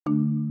So,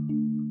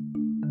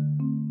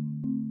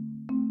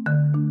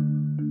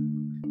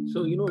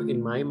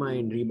 in my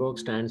mind, Reebok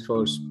stands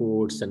for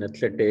sports and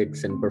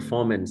athletics and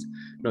performance.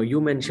 Now, you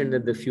mentioned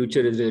that the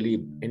future is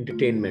really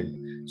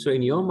entertainment. So,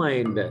 in your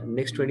mind,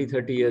 next 20,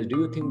 30 years, do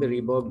you think the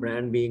Reebok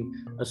brand being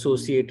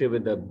associated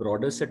with a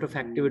broader set of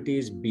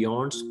activities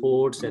beyond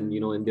sports and,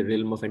 in the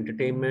realm of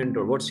entertainment?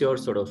 Or what's your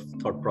sort of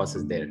thought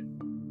process there?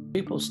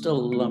 People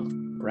still love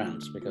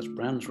brands because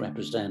brands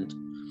represent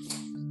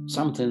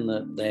something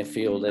that they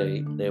feel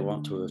they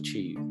want to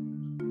achieve.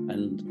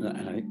 And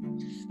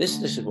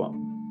this is what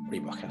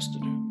Reebok has to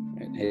do.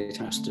 It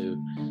has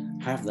to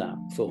have that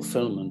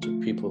fulfillment of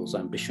people's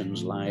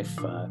ambitions, life,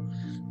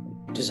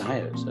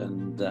 desires,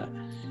 and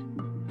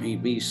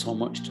be so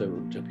much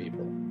to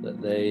people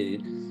that they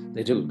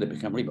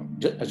become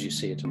Reebok. As you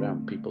see it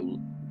around people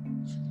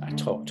I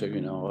talk to,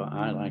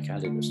 I like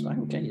Adidas. Like,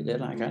 okay, they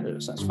like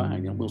Adidas, that's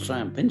fine. We'll try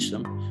and pinch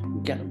them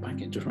and get them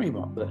back into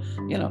Reebok. But,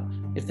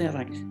 if they're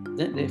like,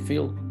 they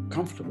feel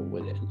comfortable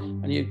with it.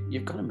 And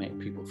you've got to make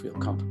people feel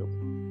comfortable.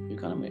 You've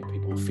got to make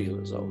people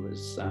feel as though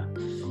there's,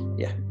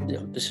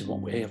 this is what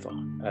we're here for.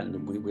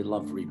 And we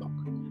love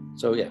Reebok.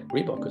 So, yeah,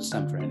 Reebok could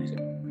stand for anything.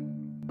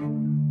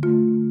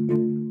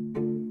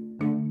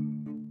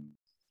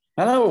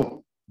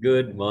 Hello.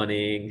 Good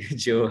morning,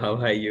 Joe. How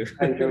are you?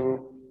 Hi,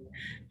 Joe.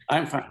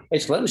 I'm fine.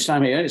 It's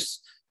lunchtime here.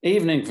 It's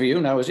evening for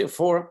you now. Is it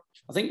 4?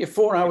 I think you're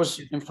 4 hours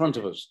in front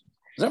of us.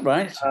 Is that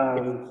right?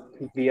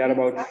 We are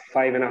about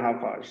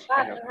 5.5 hours.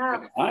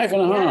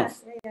 5.5.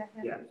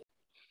 Yeah.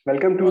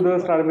 Welcome to the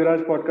Star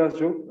Mirage podcast,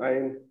 Joe.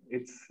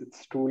 It's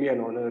truly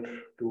an honor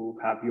to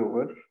have you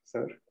over,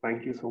 sir.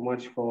 Thank you so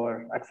much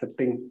for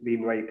accepting the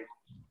invite.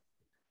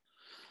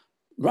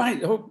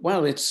 Right. Oh,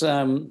 well, it's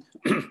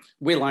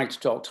we like to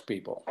talk to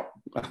people,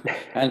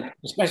 and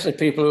especially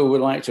people who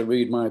would like to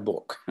read my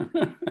book.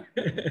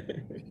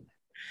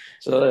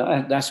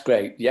 So that's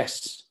great.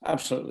 Yes,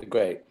 absolutely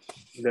great.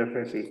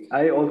 Definitely.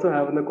 I also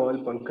have on the call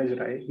Pankaj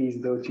Rai.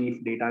 He's the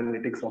Chief Data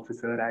Analytics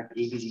Officer at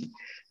ABG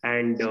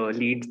and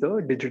leads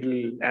the digital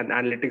and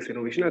analytics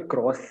innovation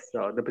across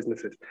the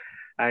businesses.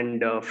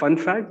 And fun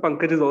fact,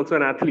 Pankaj is also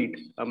an athlete,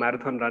 a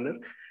marathon runner.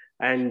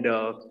 And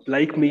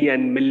like me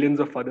and millions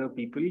of other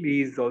people,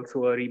 he's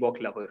also a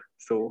Reebok lover.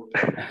 So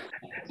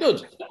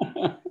good.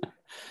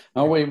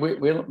 No, we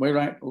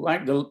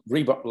like the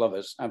Reebok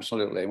lovers,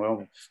 absolutely.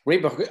 Well,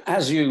 Reebok,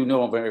 as you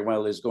know very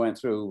well, is going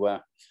through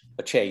a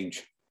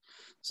change.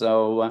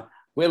 So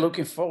we're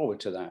looking forward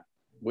to that.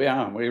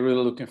 We're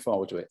really looking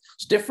forward to it.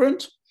 It's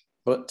different,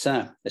 but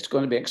it's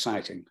going to be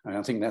exciting. And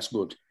I think that's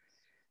good.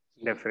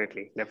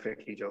 Definitely,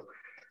 Joe.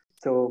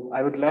 So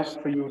I would love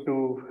for you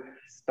to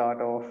start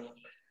off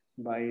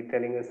by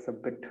telling us a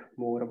bit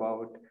more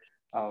about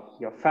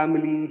your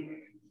family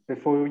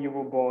before you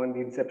were born, the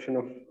inception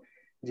of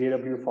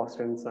JW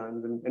Foster and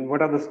Sons, and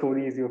what are the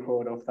stories you've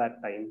heard of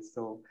that time.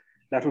 So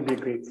that would be a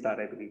great start,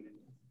 I believe.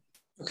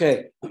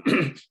 Okay.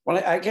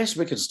 Well, I guess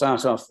we could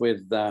start off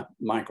with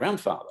my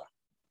grandfather.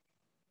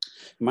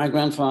 My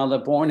grandfather,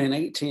 born in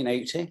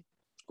 1880,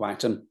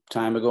 quite a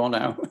time ago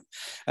now,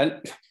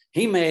 and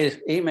he made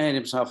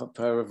himself a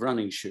pair of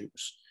running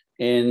shoes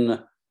in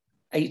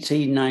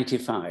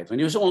 1895, and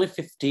he was only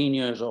 15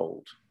 years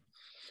old,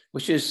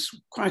 which is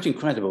quite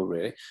incredible,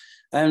 really.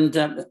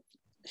 And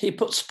he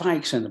put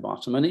spikes in the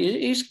bottom, and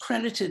he's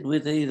credited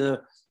with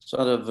either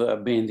sort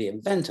of being the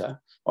inventor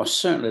or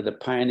certainly the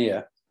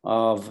pioneer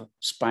of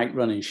spike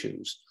running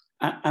shoes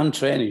and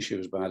training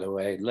shoes, by the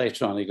way.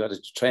 Later on, he got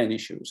into training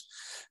shoes.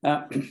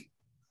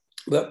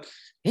 But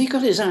he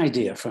got his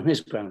idea from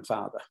his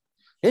grandfather.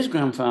 His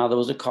grandfather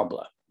was a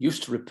cobbler,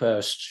 used to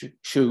repair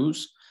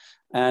shoes,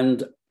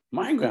 and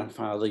my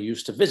grandfather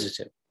used to visit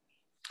him.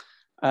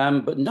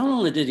 But not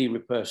only did he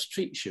repair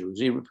street shoes,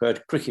 he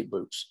repaired cricket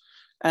boots.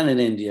 And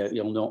in India,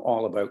 you'll know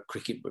all about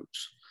cricket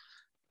boots.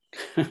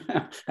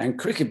 And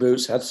cricket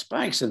boots had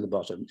spikes in the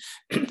bottom.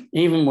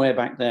 Even way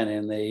back then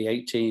in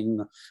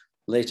the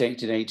late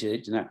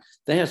 1880s,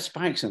 they had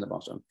spikes in the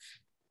bottom.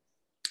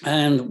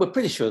 And we're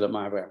pretty sure that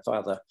my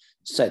grandfather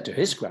said to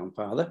his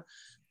grandfather,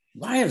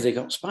 "Why have they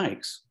got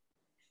spikes?"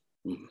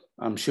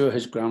 I'm sure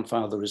his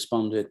grandfather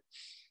responded,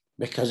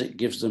 "Because it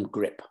gives them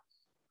grip."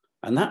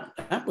 And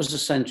that was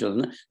essential.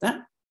 And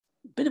that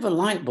bit of a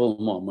light bulb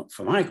moment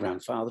for my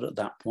grandfather at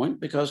that point,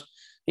 because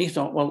he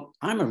thought, well,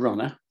 I'm a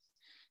runner.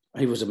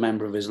 He was a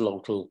member of his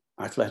local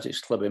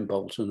athletics club in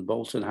Bolton, the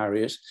Bolton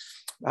Harriers.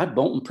 I had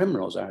Bolton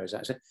Primrose Harriers,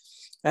 actually.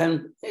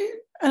 And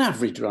an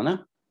average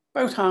runner,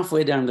 about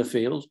halfway down the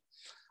field,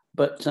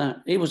 but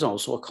he was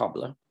also a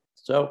cobbler.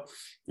 So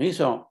he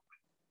thought,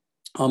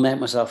 I'll make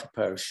myself a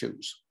pair of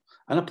shoes.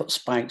 And I put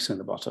spikes in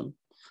the bottom,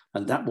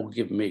 and that will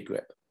give me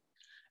grip.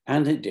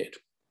 And it did.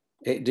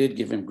 It did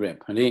give him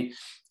grip. And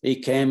he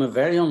came a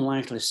very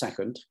unlikely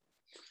second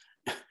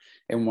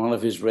in one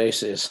of his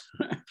races.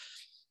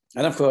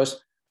 And of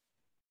course,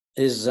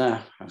 his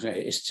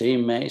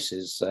teammates,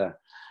 his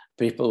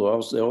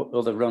people, the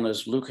other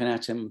runners looking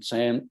at him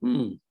saying,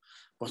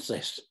 what's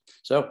this?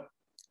 So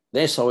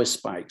they saw his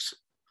spikes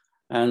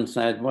and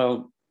said,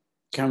 well,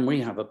 can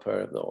we have a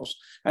pair of those?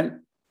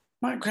 And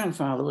my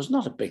grandfather was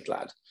not a big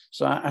lad.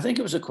 So I think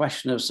it was a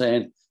question of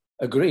saying,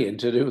 agreeing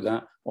to do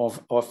that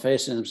or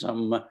facing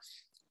some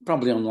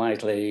probably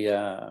unlikely,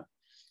 well,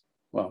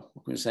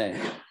 what can we say?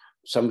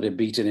 Somebody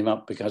beating him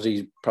up because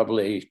he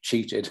probably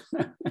cheated.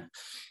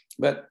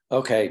 But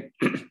okay,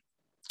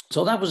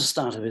 so that was the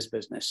start of his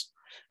business.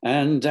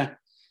 And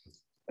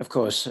of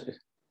course,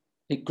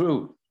 it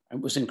grew. It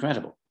was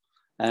incredible.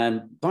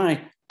 And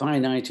by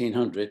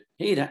 1900,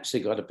 he'd actually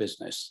got a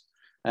business.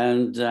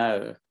 And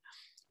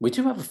we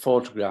do have a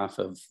photograph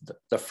of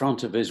the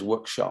front of his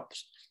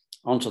workshops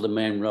onto the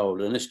main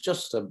road. And it's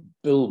just a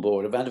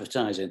billboard of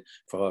advertising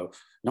for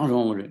not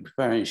only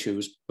repairing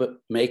shoes, but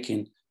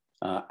making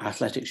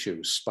athletic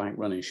shoes, spike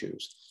running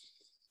shoes.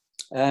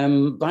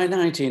 By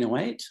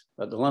 1908,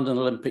 at the London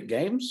Olympic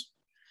Games,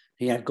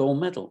 he had gold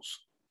medals,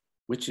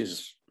 which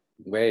is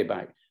way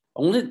back.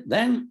 Only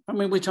then, I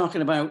mean, we're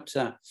talking about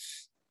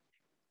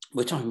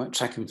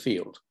track and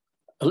field.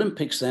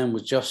 Olympics then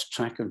was just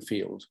track and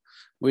field.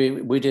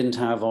 We didn't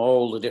have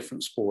all the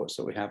different sports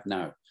that we have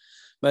now.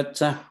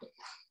 But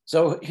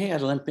so he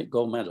had Olympic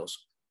gold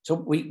medals. So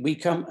we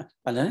come,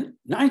 and then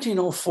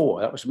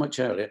 1904, that was much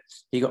earlier,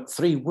 he got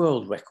 3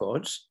 world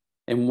records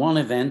in one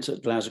event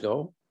at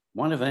Glasgow.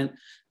 One event,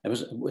 it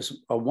was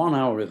a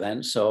 1-hour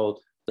event, so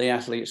the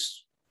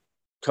athletes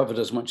covered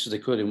as much as they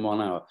could in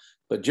 1 hour.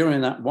 But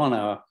during that 1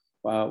 hour,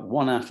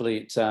 one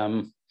athlete,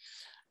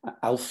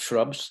 Alf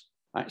Shrubs,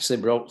 actually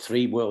broke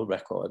 3 world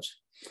records.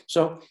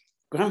 So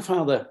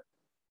grandfather,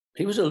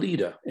 he was a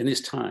leader in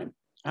his time,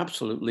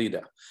 absolute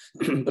leader.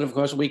 But of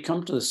course, we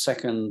come to the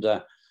second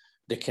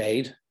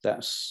decade.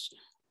 That's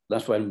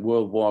when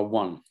World War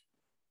I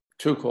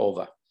took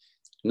over.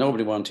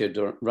 Nobody wanted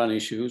running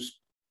shoes.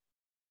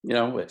 You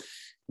know,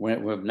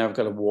 we've never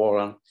got a war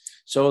on.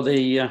 So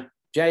the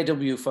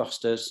J.W.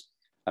 Foster's,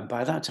 and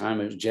by that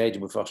time it was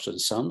J.W. Foster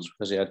and Sons,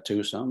 because he had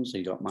 2 sons.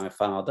 He got my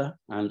father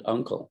and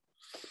uncle.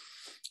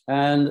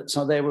 And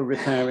so they were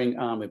repairing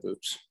army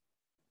boots,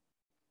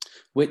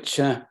 which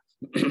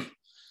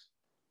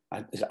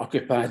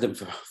occupied them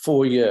for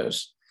 4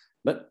 years.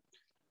 But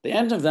the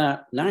end of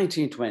that,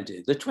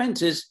 1920, the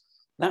 20s,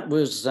 that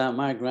was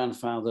my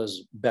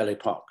grandfather's belly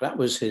pock. That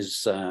was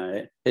his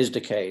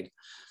decade.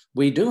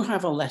 We do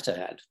have a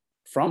letterhead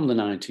from the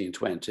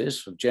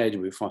 1920s of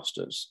J.W.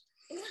 Foster's.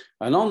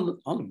 And on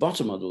the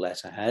bottom of the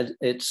letterhead,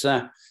 it's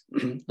that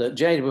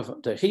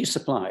that he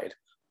supplied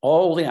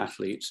all the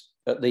athletes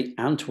at the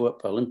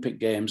Antwerp Olympic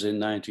Games in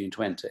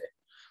 1920.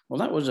 Well,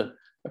 that was a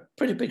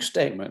pretty big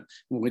statement.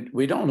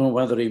 We don't know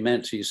whether he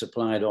meant he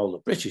supplied all the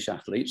British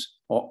athletes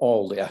or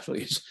all the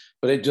athletes,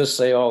 but it does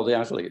say all the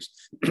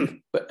athletes.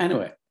 But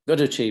anyway,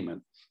 good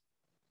achievement.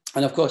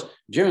 And of course,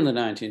 during the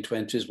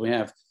 1920s, we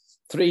have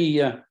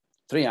three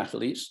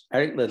athletes,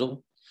 Eric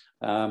Liddell,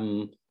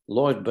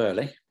 Lloyd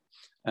Burley,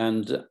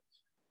 and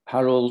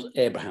Harold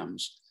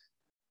Abrahams.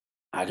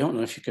 I don't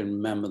know if you can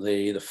remember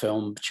the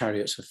film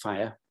Chariots of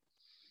Fire.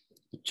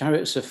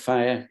 Chariots of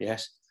Fire,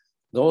 yes.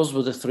 Those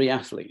were the 3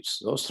 athletes.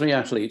 Those 3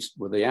 athletes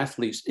were the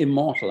athletes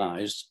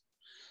immortalized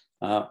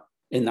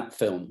in that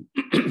film.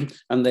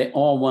 And they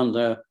all won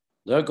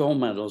their gold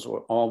medals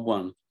were all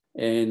won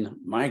in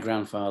my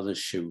grandfather's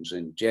shoes,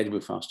 in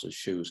J.W. Foster's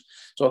shoes.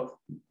 So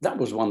that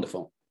was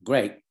wonderful,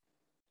 great.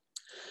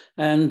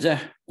 And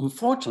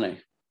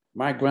unfortunately,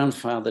 my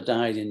grandfather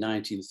died in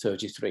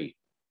 1933. He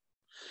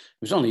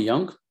was only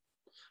young.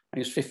 He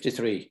was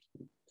 53,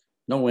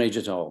 no age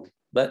at all.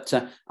 But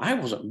I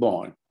wasn't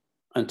born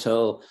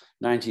until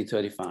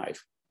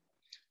 1935.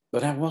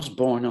 But I was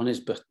born on his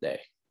birthday,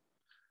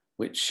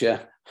 which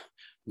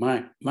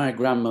my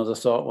grandmother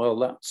thought, well,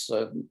 that's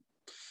a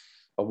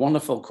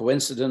wonderful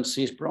coincidence.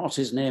 He's brought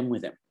his name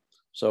with him.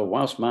 So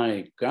whilst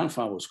my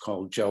grandfather was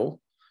called Joe,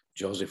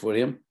 Joseph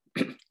William,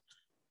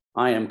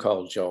 I am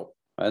called Joe.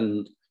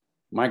 And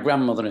my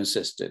grandmother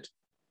insisted.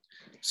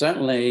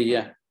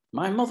 Certainly,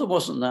 my mother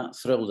wasn't that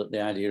thrilled at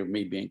the idea of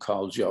me being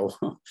called Joe,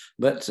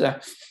 but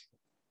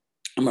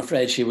I'm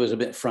afraid she was a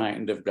bit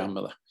frightened of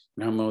grandmother.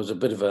 Grandma was a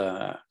bit of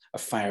a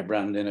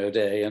firebrand in her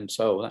day, and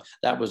so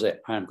that was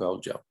it. I'm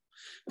called Joe.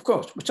 Of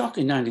course, we're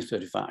talking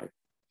 1935.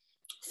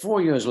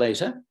 4 years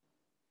later,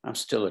 I'm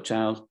still a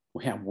child,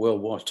 we have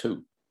World War II.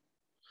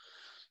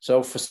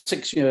 So for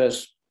 6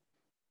 years,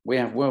 we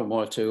have World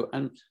War II,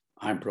 and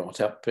I'm brought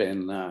up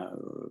in,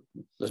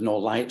 there's no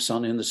lights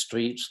on in the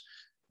streets.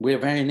 We're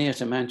very near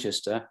to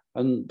Manchester,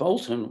 and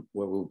Bolton,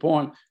 where we were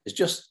born, is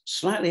just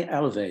slightly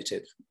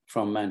elevated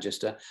from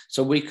Manchester.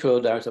 So we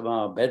could, out of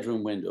our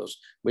bedroom windows,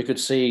 we could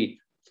see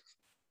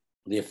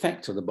the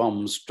effect of the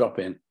bombs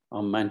dropping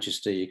on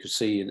Manchester. You could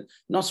see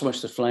not so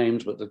much the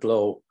flames, but the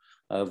glow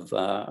of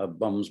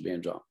bombs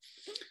being dropped.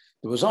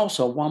 There was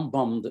also one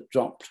bomb that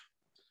dropped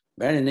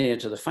very near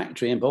to the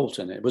factory in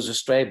Bolton. It was a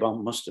stray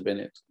bomb, must have been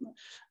it.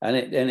 And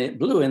it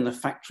blew in the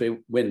factory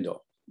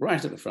window,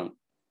 right at the front.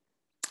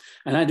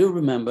 And I do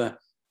remember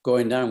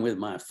going down with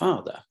my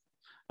father,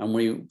 and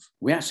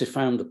we actually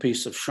found a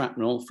piece of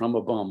shrapnel from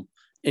a bomb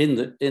in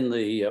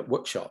the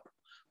workshop.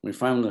 We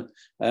found it,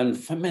 and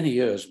for many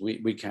years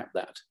we kept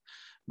that.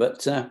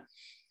 But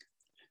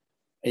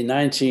in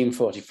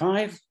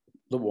 1945,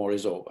 the war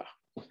is over.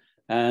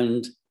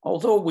 And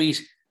although we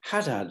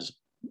had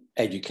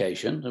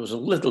education, there was a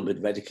little bit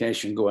of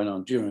education going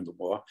on during the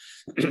war,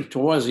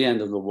 towards the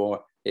end of the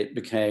war, it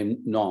became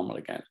normal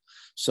again.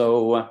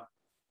 So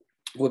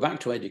we're back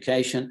to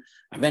education.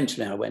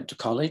 Eventually I went to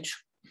college,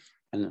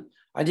 and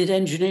I did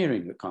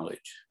engineering at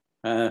college.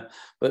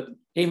 But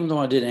even though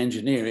I did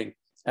engineering,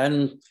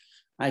 and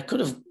I could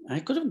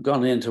have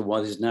gone into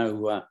what is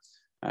now,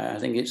 I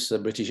think it's the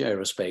British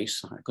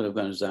Aerospace. I could have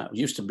gone as that. It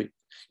used to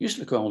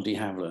be called de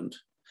Havilland,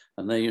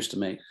 and they used to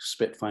make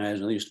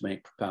Spitfires and they used to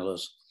make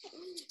propellers.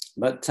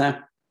 But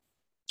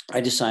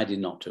I decided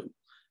not to.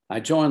 I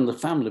joined the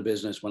family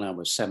business when I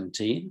was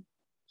 17,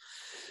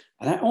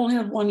 and I only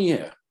had 1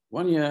 year.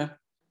 1 year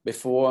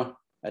before,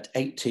 at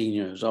 18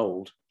 years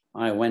old,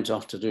 I went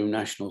off to do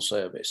national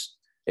service.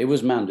 It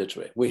was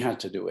mandatory. We had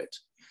to do it.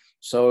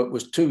 So it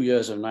was 2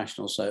 years of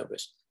national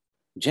service.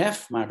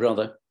 Jeff, my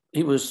brother,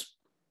 he was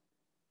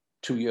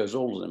 2 years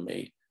older than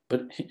me,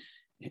 but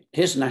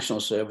his national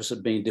service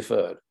had been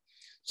deferred.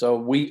 So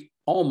we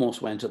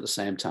almost went at the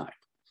same time.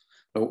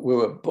 We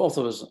were both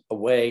of us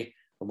away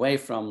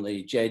from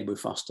the J.W.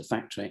 Foster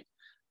factory.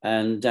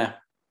 And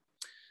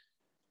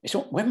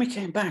so when we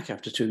came back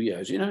after 2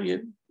 years, you know,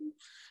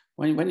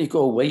 when you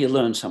go away, you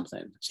learn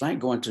something. It's like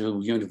going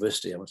to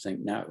university, I would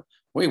think now.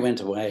 We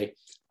went away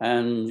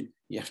and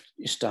you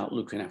start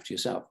looking after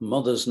yourself.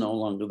 Mother's no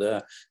longer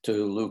there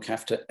to look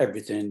after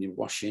everything, you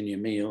washing your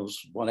meals,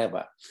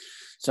 whatever.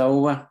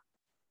 So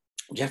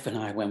Jeff and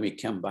I, when we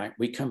come back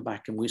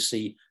and we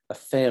see a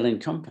failing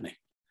company.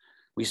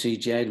 We see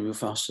J.W.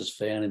 Foster's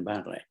failing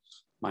badly.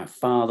 My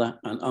father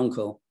and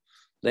uncle,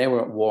 they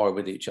were at war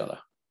with each other.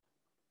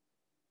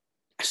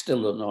 I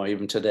still don't know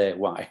even today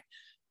why.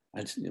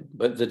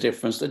 But the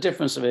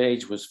difference of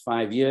age was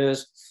 5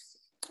 years.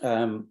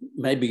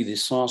 Maybe they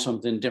saw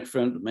something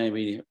different,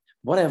 maybe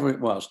whatever it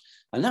was.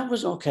 And that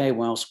was okay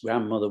whilst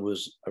grandmother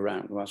was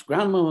around. Whilst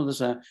grandmother was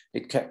there,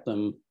 it kept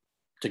them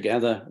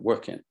together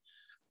working.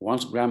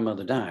 Once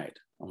grandmother died,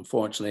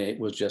 unfortunately, it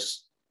was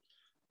just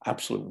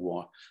absolute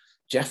war.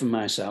 Jeff and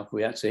myself,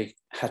 we actually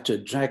had to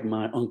drag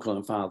my uncle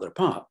and father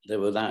apart. They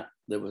were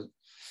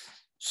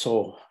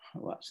so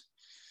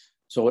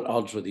at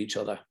odds with each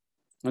other.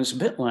 And it's a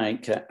bit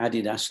like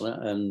Addie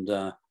Dassler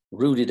and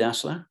Rudy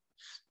Dassler.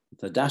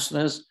 The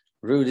Dasslers,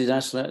 Rudy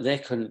Dassler, they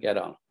couldn't get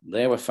on.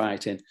 They were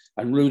fighting,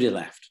 and Rudy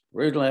left.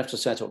 Rudy left to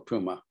set up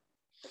Puma.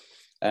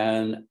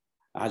 And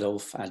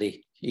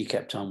Addy, he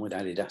kept on with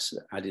Adidas.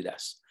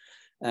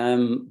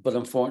 But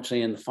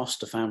unfortunately, in the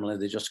Foster family,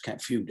 they just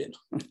kept feuding.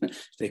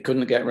 They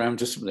couldn't get around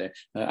to something.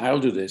 I'll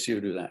do this,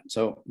 you do that.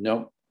 So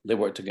no, they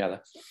worked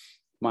together.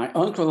 My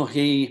uncle,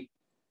 he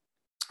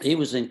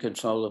was in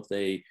control of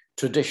the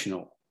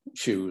traditional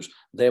shoes.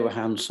 They were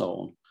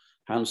hand-sewn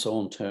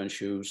turn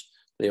shoes,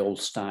 the old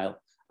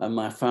style. And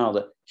my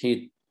father,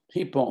 he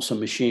bought some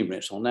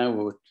machinery. So now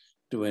we're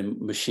doing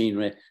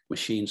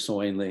machine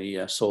sewing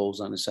the soles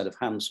on instead of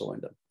hand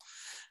sewing them.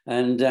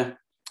 And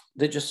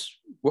they just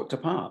worked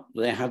apart.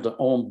 They had their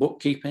own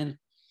bookkeeping.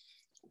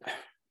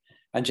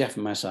 And Jeff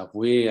and myself,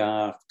 we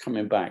are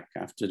coming back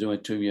after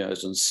doing 2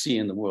 years and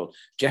seeing the world.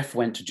 Jeff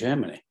went to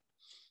Germany.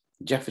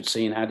 Jeff had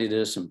seen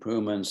Adidas and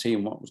Puma and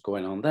seen what was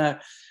going on there.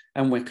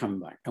 And we're coming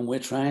back. And we're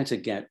trying to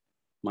get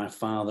my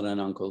father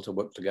and uncle to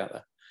work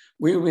together.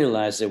 We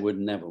realized they would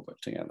never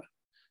work together.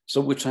 So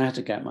we tried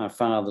to get my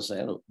father to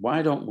say, look,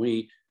 why don't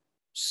we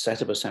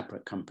set up a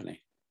separate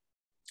company?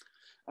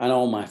 And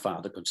all my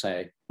father could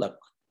say, look,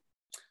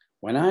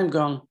 when I'm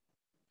gone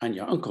and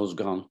your uncle's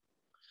gone,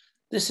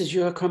 this is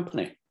your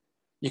company.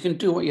 You can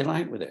do what you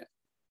like with it.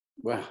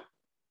 Well,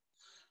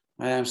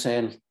 I am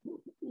saying,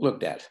 look,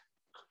 Dad,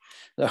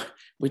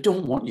 we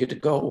don't want you to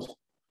go.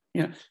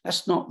 You know,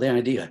 that's not the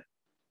idea.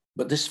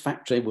 But this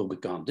factory will be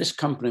gone. This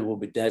company will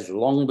be dead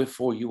long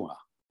before you are.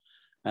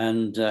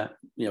 And,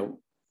 you know,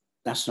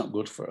 that's not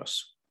good for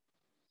us.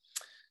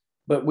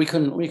 But we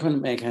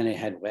couldn't make any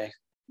headway.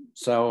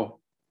 So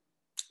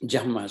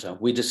Jeff and myself,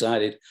 we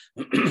decided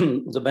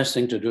the best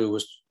thing to do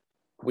was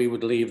we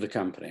would leave the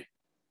company.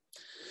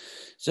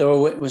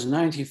 So it was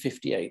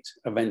 1958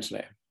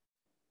 eventually.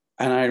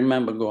 And I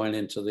remember going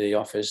into the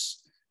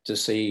office to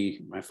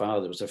see my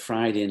father. It was a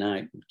Friday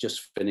night,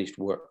 just finished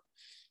work.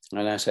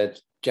 And I said,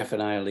 Jeff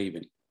and I are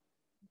leaving.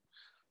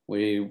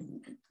 We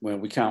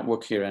can't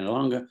work here any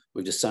longer.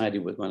 We've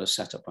decided we're going to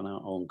set up on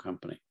our own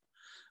company.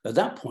 At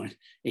that point,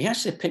 he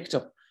actually picked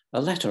up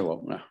a letter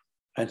opener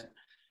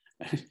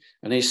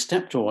and he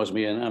stepped towards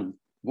me and I'm,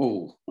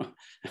 whoa,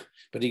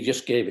 but he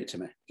just gave it to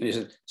me. And he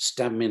said,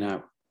 stab me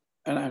now.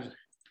 And I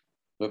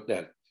looked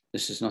at it.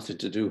 This has nothing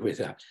to do with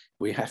that.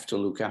 We have to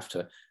look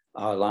after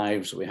our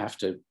lives. We have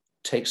to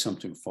take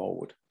something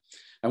forward.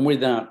 And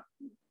with that,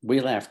 we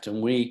left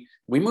and we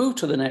moved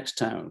to the next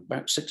town,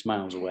 about 6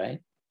 miles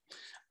away.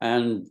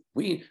 And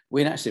we'd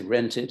actually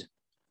rented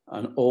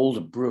an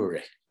old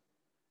brewery.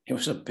 It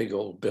was a big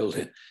old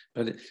building,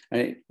 but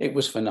it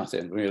was for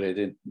nothing,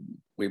 really.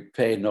 We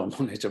paid no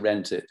money to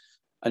rent it.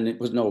 And it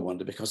was no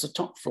wonder because the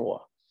top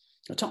floor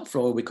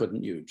we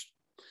couldn't use,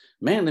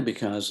 mainly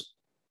because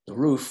the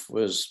roof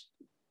was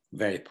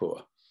very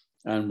poor,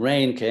 and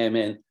rain came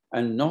in.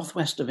 And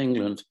northwest of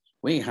England,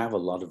 we have a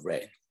lot of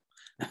rain.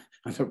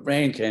 And the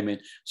rain came in.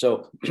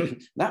 So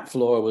that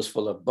floor was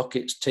full of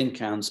buckets, tin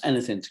cans,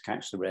 anything to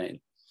catch the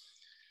rain.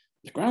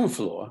 The ground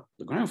floor,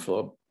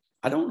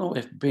 I don't know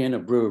if being a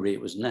brewery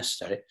it was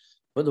necessary,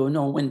 but there were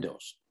no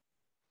windows.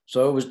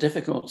 So it was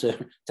difficult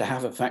to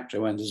have a factory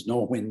when there's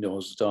no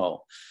windows at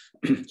all.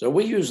 So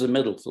we used the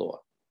middle floor.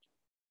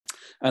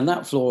 And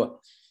that floor,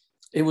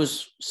 it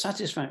was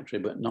satisfactory,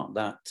 but not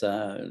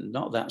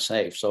that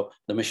safe. So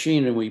the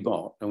machinery we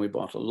bought, and we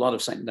bought a lot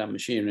of second-hand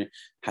machinery,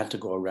 had to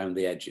go around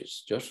the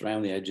edges, just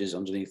around the edges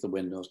underneath the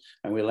windows.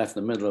 And we left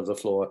the middle of the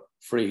floor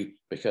free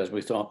because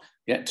we thought,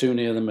 get too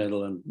near the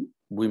middle and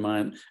we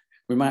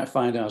might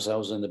find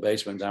ourselves in the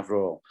basement after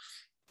all.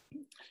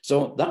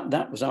 So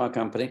that was our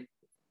company.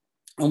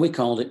 And we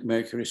called it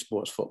Mercury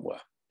Sports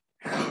Footwear.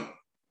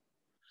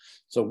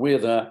 So we're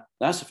there,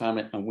 that's the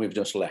family, and we've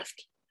just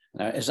left.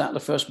 Now, is that the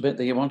first bit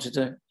that you wanted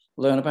to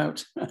learn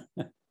about?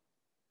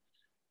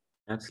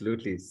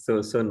 Absolutely.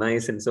 So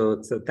nice. And so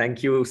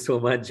thank you so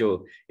much,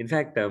 Joe. In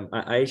fact,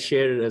 I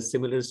share a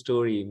similar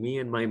story. Me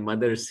and my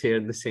mother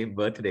shared the same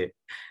birthday.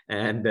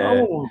 And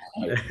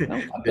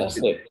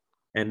fantastic.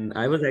 And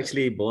I was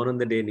actually born on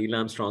the day Neil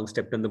Armstrong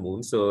stepped on the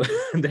moon. So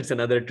that's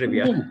another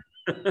trivia.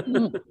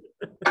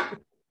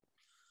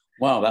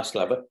 Wow, that's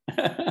clever.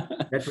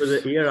 That was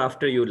a year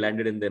after you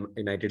landed in the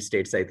United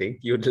States, I think.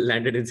 You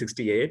landed in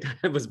 68.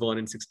 I was born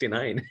in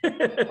 69.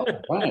 Oh,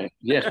 right.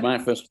 Yes, my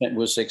first trip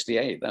was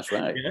 68. That's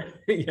right.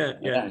 Yeah.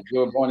 You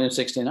were born in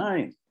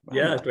 69. Wow.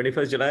 Yeah,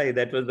 21st July.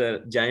 That was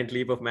the giant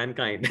leap of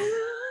mankind.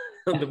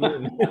 On the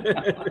moon.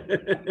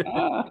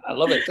 I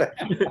love it.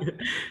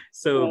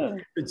 So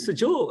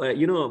Joe,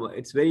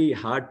 it's very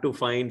hard to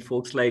find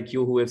folks like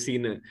you who have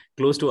seen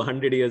close to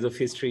 100 years of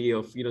history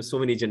of, so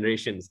many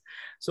generations.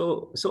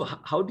 So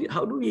how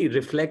do we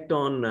reflect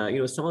on,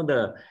 some of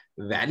the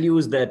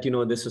values that,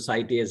 the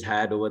society has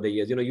had over the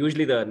years?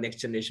 Usually the next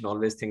generation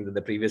always thinks that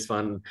the previous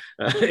one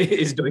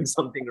is doing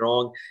something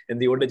wrong.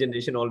 And the older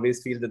generation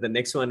always feels that the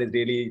next one is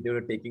really,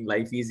 taking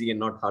life easy and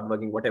not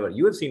hardworking, whatever.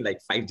 You have seen like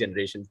 5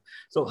 generations.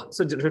 So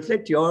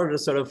reflect your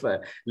sort of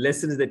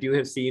lessons that you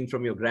have seen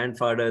from your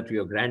grandfather to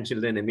your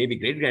grandchildren and maybe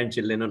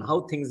great-grandchildren on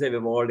how things have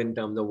evolved in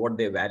terms of what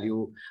they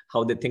value,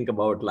 how they think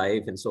about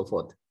life and so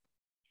forth.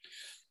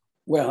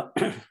 Well,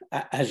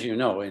 as you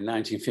know, in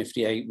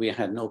 1958, we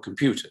had no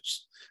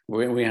computers.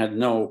 We had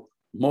no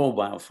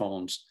mobile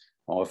phones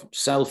or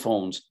cell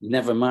phones,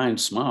 never mind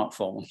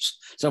smartphones.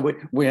 So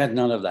we had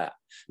none of that.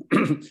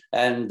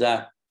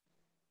 And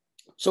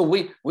so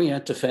we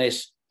had to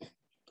face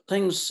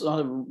things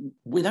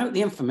without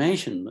the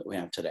information that we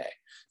have today.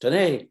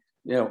 Today,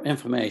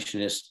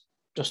 information is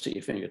just at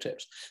your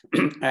fingertips.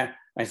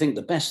 I think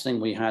the best thing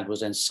we had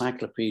was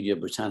Encyclopedia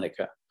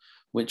Britannica,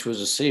 which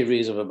was a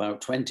series of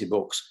about 20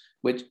 books,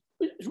 which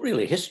is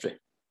really history.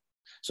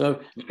 So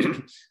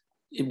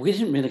we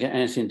didn't really get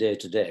anything day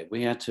to day.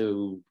 We had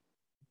to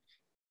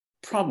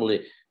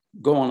probably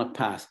go on a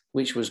path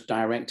which was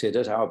directed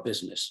at our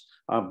business.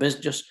 Our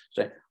business, just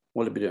say,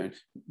 what are we doing?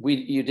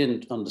 You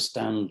didn't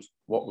understand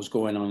what was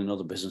going on in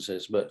other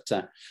businesses, but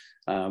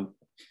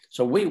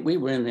so we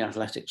were in the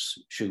athletics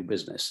shoe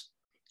business,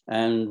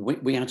 and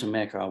we had to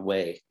make our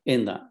way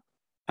in that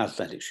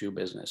athletic shoe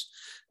business.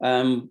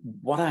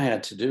 What I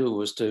had to do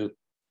was to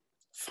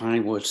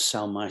find where to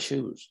sell my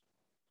shoes.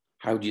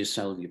 How do you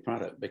sell your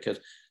product? Because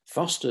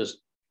Foster's,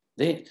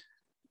 they're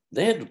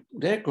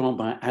grown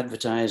by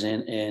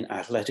advertising in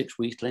Athletics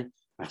Weekly,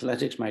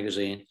 Athletics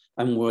Magazine,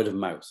 and word of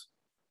mouth.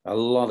 A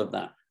lot of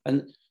that.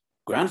 And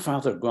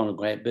grandfather had grown a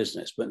great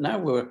business, but now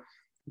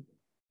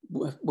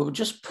we're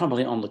just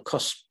probably on the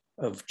cusp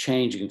of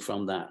changing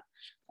from that.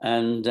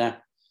 And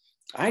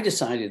I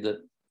decided that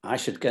I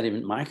should get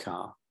in my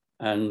car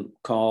and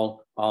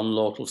call on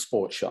local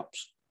sports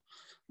shops,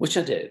 which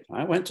I did.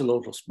 I went to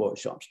local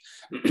sports shops,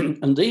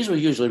 and these were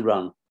usually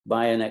run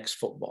by an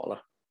ex-footballer,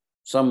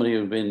 somebody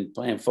who'd been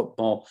playing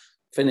football,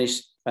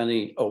 finished, and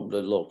he opened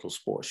a local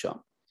sports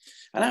shop.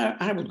 And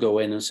I would go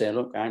in and say,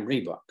 look, I'm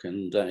Reebok.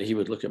 And he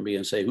would look at me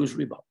and say, who's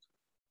Reebok?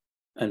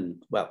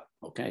 And well,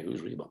 okay,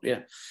 who's Reebok?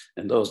 Yeah.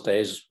 In those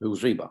days,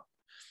 who's Reebok?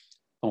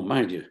 Oh,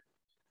 mind you,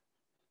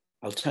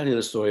 I'll tell you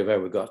the story of how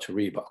we got to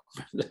Reebok,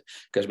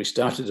 because we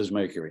started as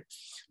Mercury.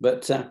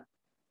 But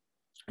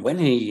when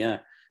he,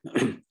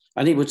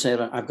 and he would say,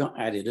 I've got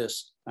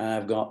Adidas,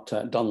 I've got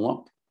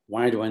Dunlop,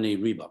 why do I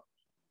need Reebok?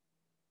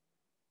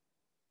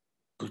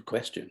 Good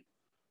question.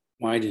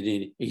 Why did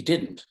he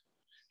didn't.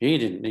 He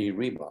didn't need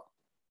Reebok.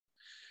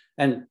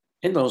 And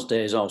in those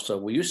days also,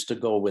 we used to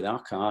go with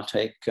our car,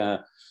 take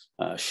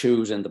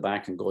shoes in the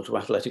back and go to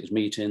athletics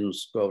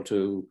meetings, go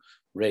to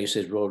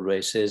races, road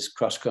races,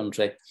 cross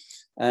country,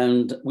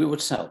 and we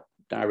would sell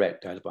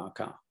direct out of our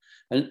car.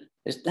 And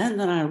it's then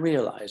that I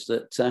realized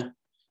that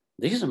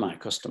these are my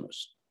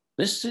customers.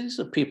 These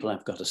are people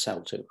I've got to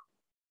sell to.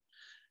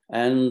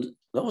 And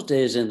those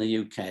days in the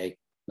UK,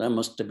 there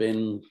must have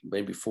been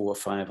maybe 400 or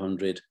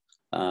 500,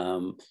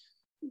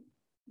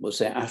 we'll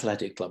say,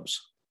 athletic clubs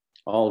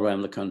all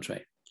around the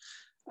country.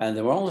 And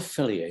they were all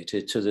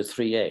affiliated to the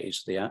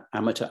 3As, the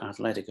Amateur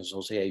Athletic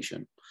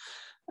Association.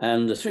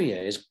 And the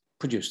 3As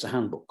produced a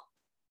handbook.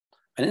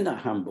 And in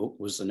that handbook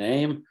was the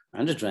name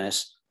and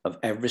address of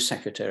every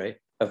secretary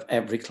of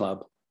every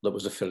club that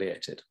was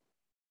affiliated.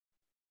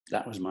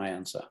 That was my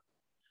answer.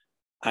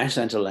 I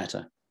sent a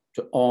letter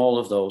to all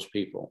of those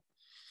people.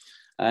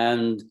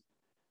 And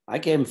I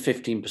gave them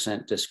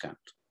 15% discount.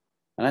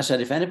 And I said,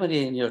 if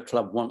anybody in your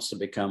club wants to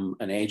become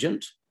an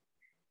agent,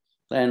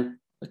 then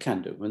they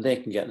can do, and they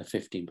can get a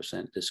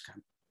 15%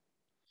 discount.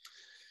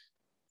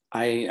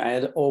 I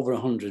had over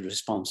 100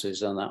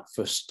 responses on that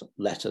first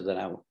letter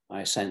that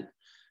I sent,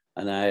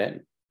 and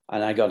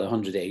I got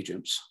 100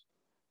 agents.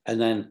 And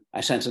then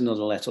I sent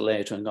another letter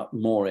later and got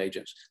more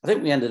agents. I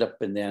think we ended up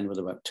in the end with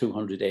about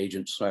 200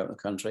 agents throughout the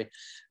country,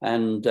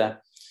 and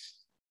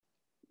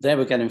they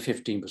were getting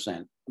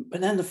 15%.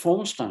 But then the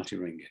phone started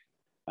ringing,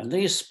 and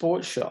these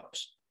sports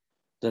shops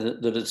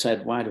that had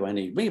said, why do I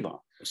need Reebok?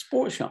 The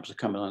sports shops are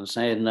coming on and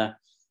saying,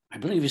 I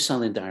believe you're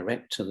selling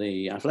direct to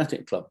the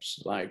athletic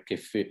clubs. Like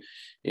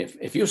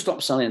if you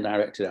stop selling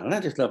direct to the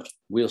athletic clubs,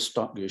 we'll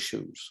stock your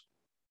shoes.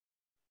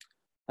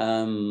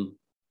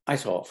 I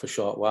thought for a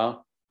short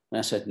while, and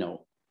I said,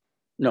 no.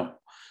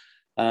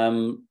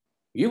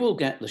 You will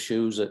get the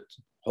shoes at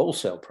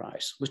wholesale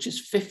price, which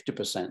is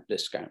 50%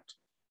 discount.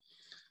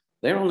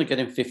 They're only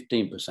getting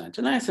 15%.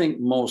 And I think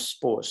most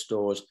sports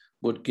stores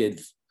would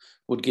give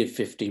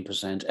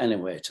 15%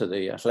 anyway to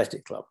the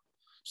athletic club.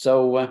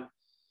 So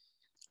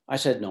I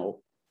said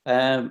no.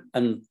 And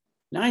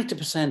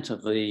 90%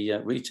 of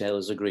the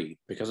retailers agreed,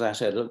 because I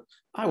said, look,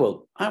 I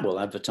will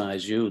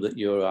advertise you that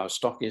you're our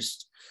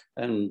stockist,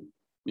 and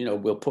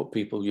we'll put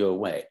people your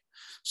way.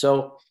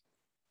 So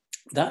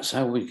that's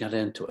how we got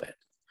into it.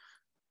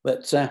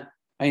 But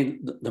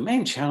the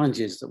main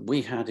challenges that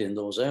we had in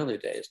those early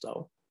days,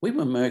 though, we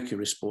were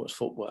Mercury Sports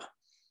Footwear.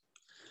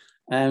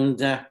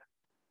 And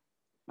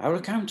our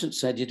accountant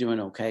said, you're doing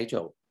okay,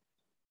 Joe.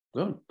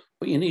 Good,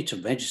 but you need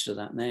to register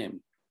that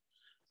name.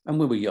 And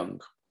we were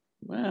young.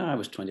 Well, I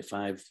was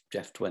 25,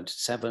 Jeff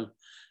 27.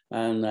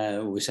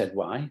 And we said,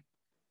 why?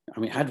 I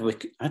mean, had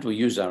we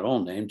used our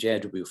own name,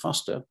 J.W.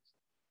 Foster,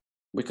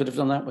 we could have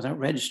done that without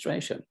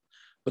registration.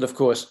 But of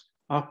course,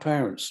 our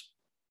parents,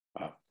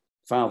 our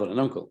father and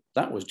uncle,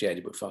 that was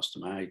J.W. Foster,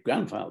 my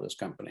grandfather's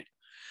company.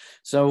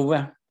 So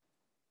I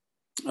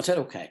said,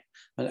 okay.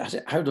 I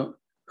said,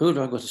 who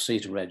do I go to see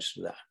to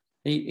register that?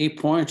 He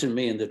pointed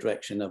me in the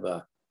direction of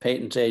a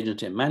patent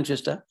agent in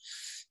Manchester.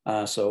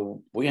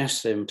 So we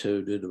asked him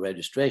to do the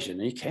registration,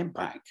 and he came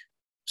back,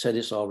 said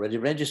it's already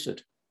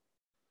registered.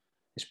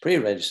 It's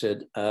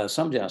pre-registered.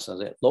 Somebody else has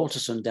it,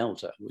 Lotus and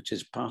Delta, which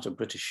is part of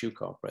British Shoe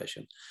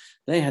Corporation.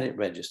 They had it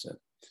registered.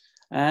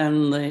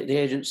 And the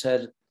agent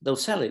said, they'll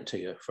sell it to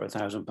you for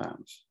 £1,000.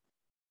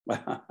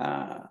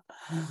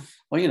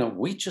 Well,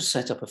 we just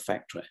set up a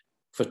factory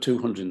for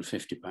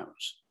 £250.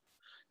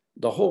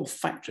 The whole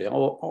factory,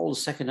 all the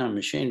second-hand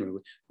machinery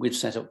we'd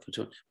set up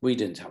for we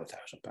didn't have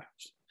 £1,000.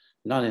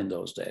 Not in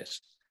those days.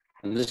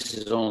 And this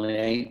is only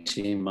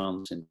 18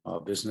 months in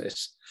our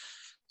business.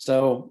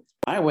 So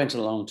I went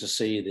along to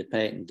see the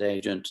patent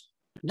agent.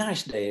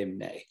 Nice day in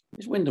May.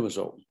 His window was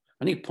open.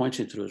 And he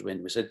pointed through his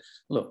window. He said,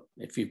 look,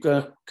 if you've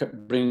got to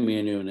bring me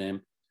a new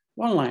name,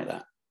 one like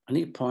that. And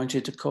he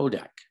pointed to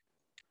Kodak.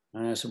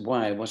 And I said,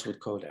 why? What's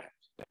with Kodak?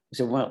 He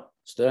said, well,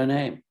 it's their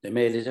name. They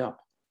made it up.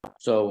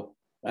 So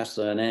that's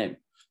their name.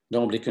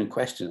 Nobody can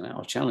question that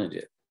or challenge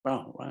it.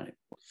 Well, right.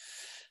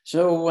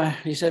 So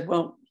he said,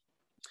 well,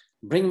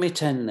 bring me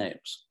 10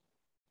 names.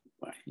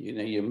 Well,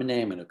 you're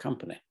naming a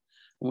company.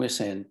 And we're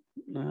saying,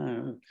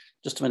 no,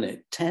 just a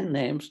minute, 10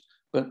 names.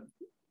 But,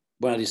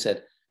 well, he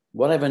said,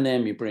 whatever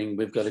name you bring,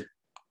 we've got to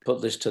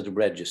put this to the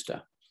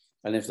register.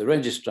 And if the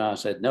registrar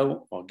said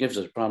no or gives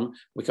us a problem,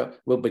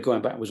 we'll be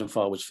going backwards and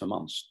forwards for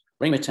months.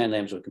 Bring me 10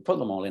 names, we can put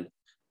them all in,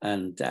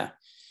 and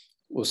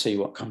we'll see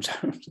what comes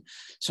out.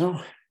 So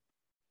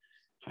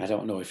I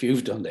don't know if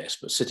you've done this,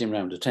 but sitting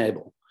around a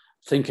table,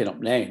 thinking up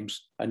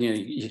names, and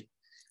you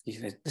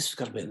think, this has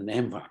got to be the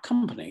name of our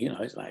company.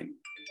 It's like,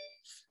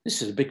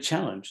 this is a big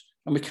challenge.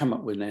 And we come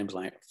up with names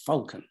like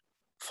Falcon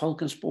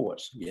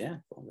Sports. Yeah,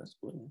 well, that's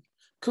good.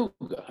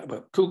 Cougar, how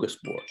about Cougar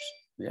Sports?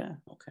 Yeah,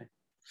 okay.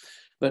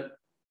 But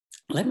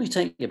let me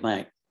take you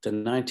back to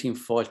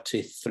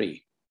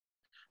 1943.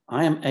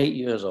 I am 8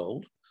 years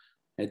old.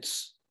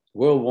 It's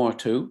World War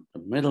II,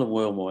 the middle of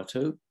World War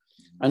II.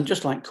 And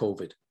just like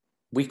COVID,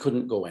 we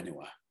couldn't go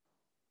anywhere.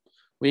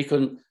 We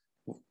couldn't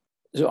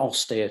all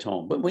stay at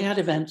home, but we had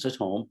events at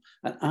home,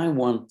 and I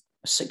won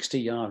a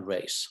 60-yard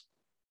race.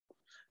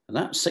 And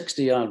that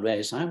 60-yard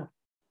race, I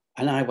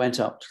went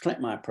up to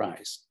collect my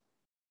prize.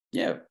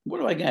 Yeah, what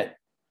do I get?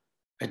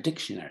 A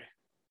dictionary.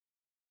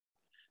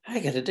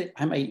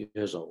 I'm 8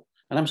 years old,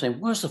 and I'm saying,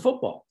 where's the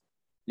football?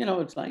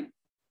 It's like,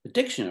 a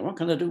dictionary, what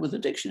can I do with a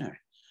dictionary?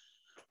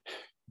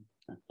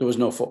 There was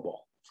no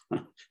football.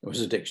 It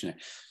was a dictionary.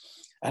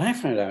 And I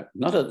found out,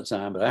 not at the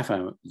time, but I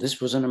found out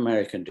this was an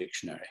American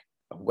dictionary,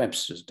 a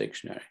Webster's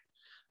dictionary.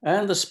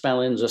 And the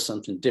spellings are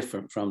something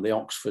different from the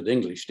Oxford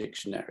English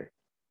Dictionary.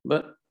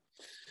 But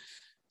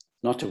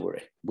not to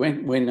worry.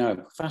 We now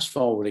fast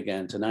forward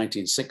again to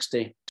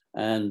 1960,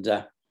 and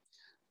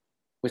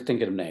we're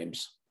thinking of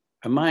names.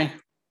 And my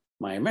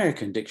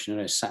American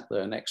dictionary sat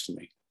there next to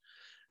me,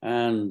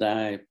 and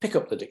I pick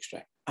up the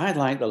dictionary. I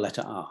like the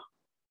letter R.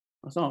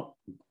 I thought,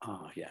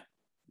 yeah.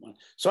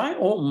 So I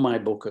open my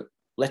book at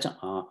letter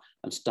R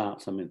and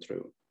start thumbing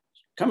through.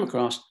 Come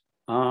across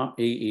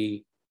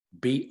REEBOK.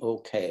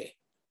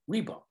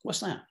 Reebok,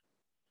 what's that?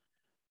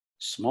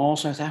 Small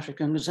South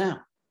African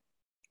gazelle.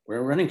 We're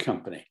a running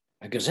company,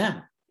 a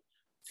gazelle.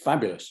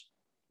 Fabulous.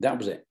 That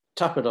was it.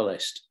 Top of the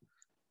list.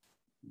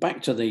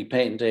 Back to the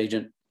patent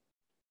agent,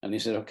 and he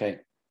said, okay,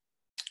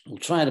 we'll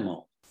try them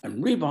all.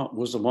 And Reebok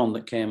was the one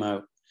that came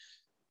out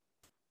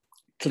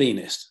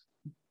cleanest.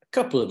 A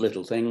couple of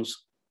little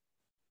things.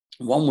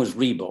 One was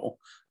Rebo,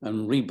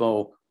 and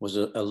Rebo was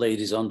a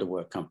ladies'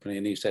 underwear company,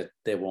 and he said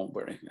they won't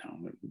wear it,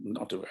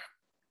 not to wear.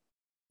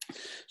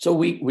 So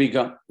we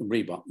got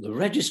Reebok. The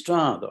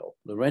registrar, though,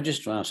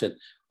 said,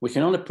 we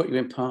can only put you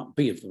in Part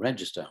B of the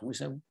register. We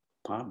said,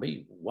 Part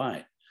B, why?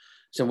 He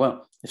said,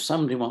 well, if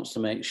somebody wants to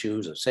make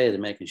shoes, or say they're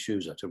making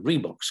shoes out of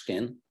Reebok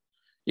skin,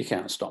 you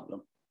can't stop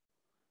them.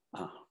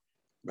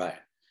 Right.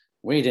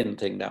 We didn't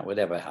think that would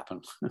ever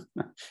happen.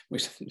 We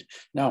said,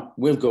 no,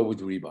 we'll go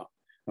with Reebok.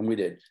 And we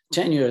did.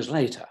 10 years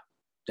later,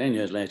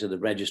 the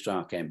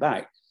registrar came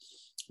back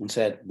and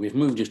said, we've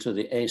moved you to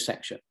the A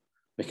section,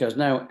 because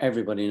now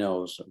everybody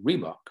knows that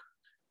Reebok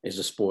is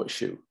a sports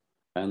shoe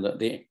and that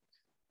the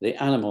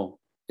animal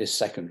is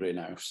secondary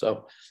now.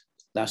 So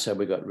that's how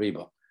we got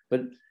Reebok.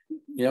 But,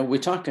 we're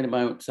talking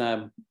about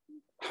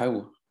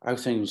how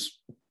things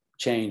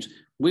change.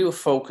 We were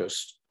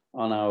focused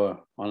on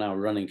our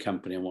running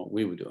company and what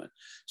we were doing.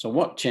 So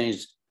what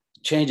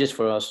changes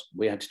for us,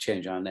 we had to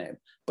change our name.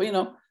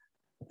 But,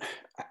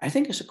 I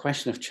think it's a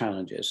question of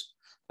challenges.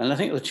 And I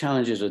think the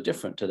challenges are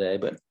different today,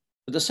 but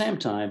at the same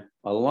time,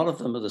 a lot of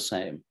them are the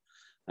same.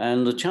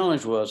 And the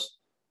challenge was,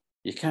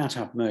 you can't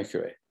have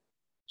mercury.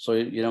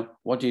 So,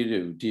 what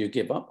do? Do you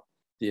give up?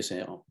 Do you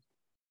say, oh,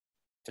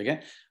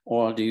 forget?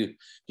 Or do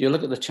you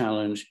look at the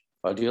challenge,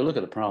 or do you look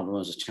at the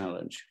problem as a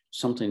challenge,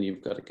 something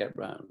you've got to get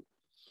around?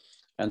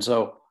 And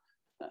so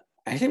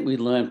I think we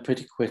learned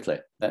pretty quickly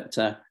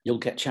that you'll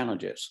get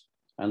challenges.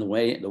 And the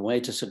way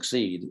to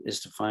succeed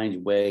is to find a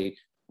way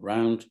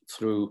round,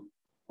 through,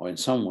 or in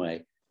some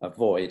way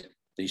avoid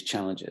these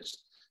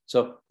challenges.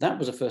 So that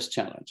was the first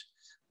challenge.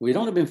 We'd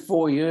only been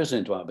 4 years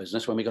into our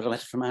business when we got a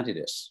letter from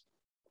Adidas.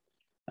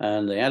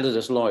 And the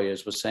Adidas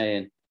lawyers were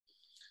saying,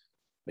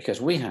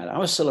 because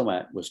our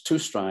silhouette was 2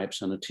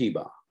 stripes and a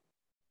T-bar.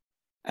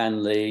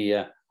 And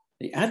the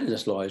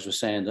Adidas lawyers were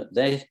saying that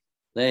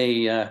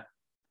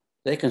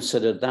they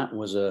considered that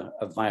was a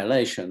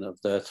violation of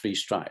the 3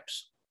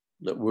 stripes,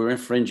 that we're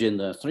infringing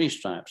the 3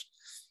 stripes.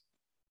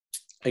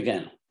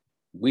 Again,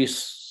 we're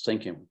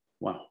thinking,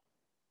 wow.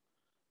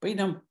 But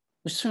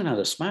we soon had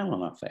a smile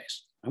on our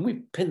face, and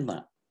we pinned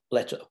that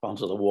letter up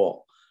onto the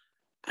wall.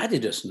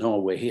 Adidas know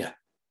we're here.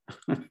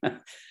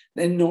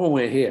 They know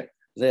we're here.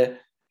 I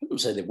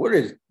wouldn't say they're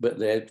worried, but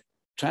they're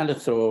trying to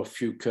throw a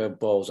few curved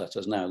balls at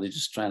us now. They're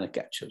just trying to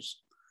catch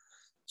us.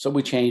 So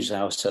we changed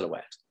our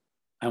silhouette,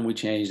 and we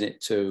changed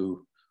it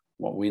to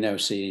what we now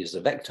see as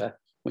the Vector,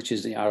 which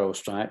is the arrow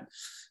stripe.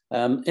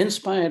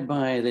 Inspired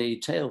by the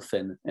tail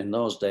fin in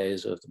those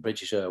days of the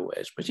British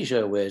Airways. British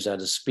Airways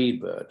had a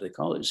Speedbird. They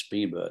call it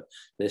Speedbird,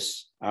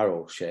 this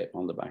arrow shape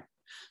on the back.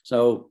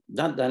 So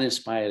that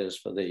inspired us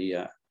for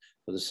the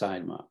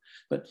side mark.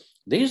 But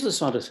these are the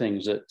sort of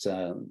things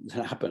that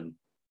happen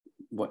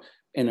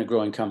in a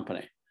growing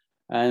company.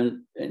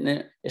 And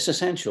it's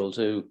essential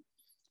to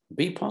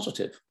be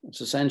positive.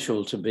 It's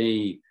essential to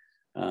be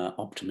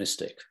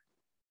optimistic.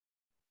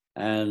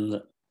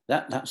 And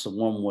that's the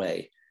one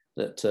way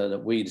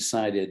that we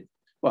decided,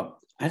 well,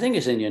 I think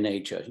it's in your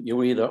nature.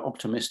 You're either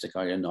optimistic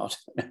or you're not.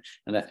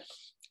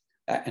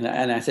 and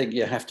I think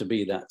you have to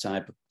be that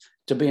type.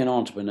 To be an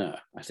entrepreneur,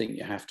 I think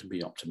you have to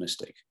be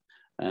optimistic.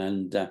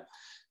 And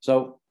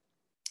so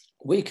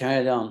we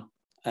carried on.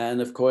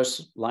 And of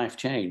course, life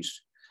changed.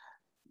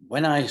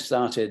 When I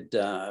started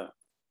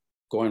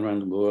going around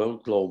the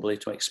world globally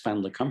to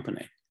expand the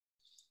company,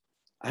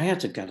 I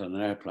had to get on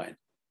an airplane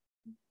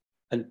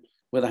and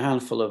with a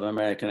handful of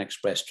American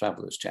Express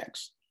travelers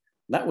checks.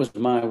 That was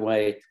my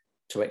way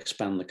to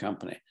expand the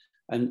company.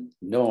 And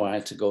no, I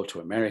had to go to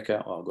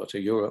America or go to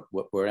Europe,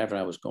 wherever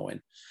I was going.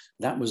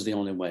 That was the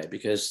only way,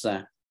 because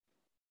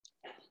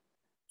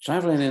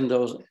traveling in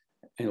those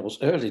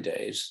early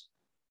days,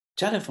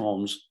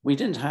 telephones, we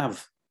didn't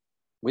have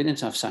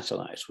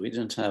satellites. We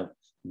didn't have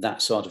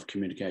that sort of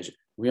communication.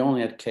 We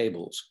only had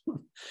cables.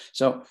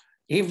 So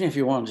even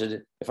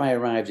if I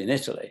arrived in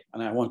Italy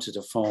and I wanted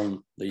to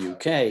phone the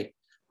UK,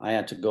 I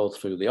had to go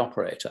through the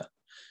operator.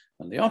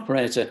 And the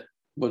operator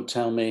would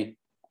tell me,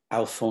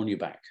 I'll phone you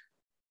back.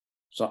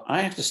 So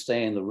I have to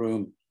stay in the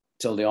room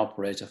till the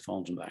operator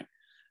phones me back.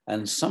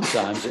 And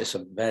sometimes it's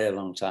a very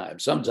long time.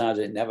 Sometimes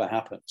it never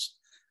happens.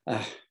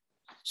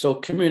 So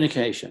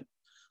communication,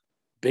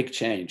 big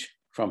change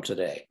from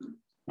today.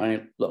 I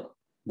mean, look,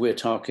 we're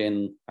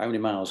talking how many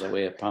miles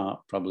away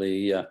apart?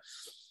 Probably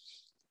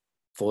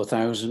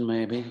 4,000,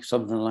 maybe,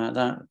 something like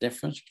that,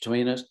 difference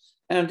between us.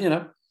 And, you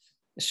know,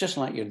 it's just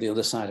like you're the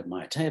other side of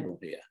my table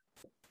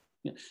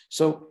here.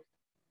 So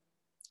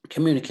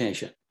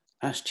communication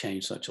has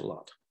changed such a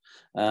lot.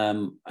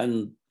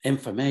 And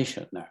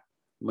information now,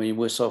 I mean,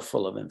 we're so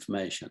full of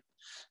information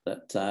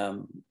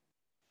that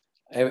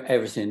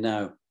everything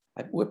now,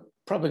 we've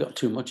probably got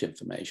too much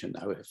information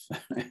now,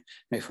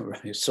 if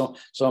we're so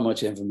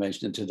much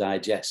information to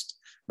digest.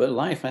 But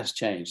life has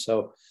changed.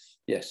 So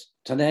yes,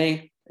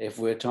 today, if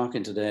we're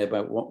talking today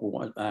about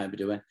what I'd be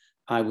doing,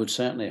 I would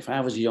certainly, if I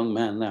was a young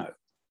man now,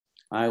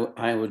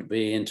 I would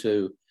be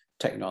into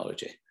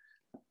technology,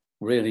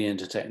 really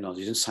into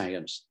technology and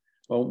science.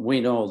 Well,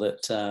 we know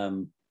that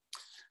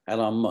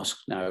Elon Musk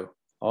now,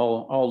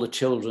 all the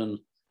children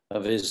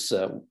of his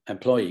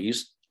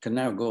employees can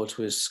now go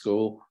to his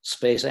school,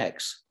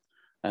 SpaceX.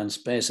 And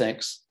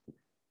SpaceX,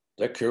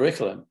 their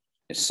curriculum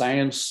is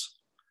science,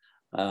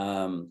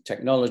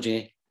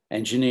 technology,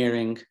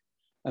 engineering,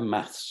 and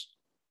maths.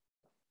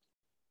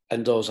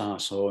 And those are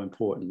so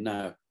important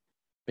now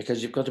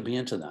because you've got to be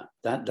into that.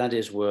 That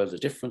is where the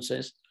difference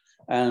is.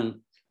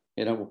 And,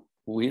 you know,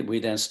 we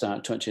then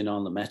start touching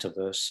on the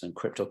metaverse and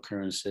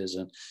cryptocurrencies,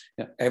 and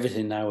you know,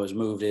 everything now has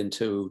moved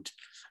into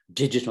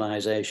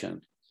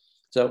digitalization.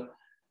 So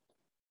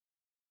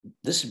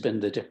this has been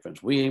the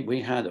difference.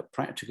 We had a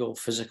practical,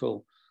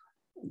 physical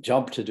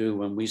job to do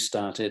when we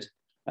started,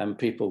 and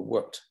people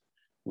worked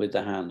with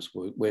their hands.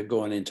 We're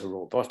going into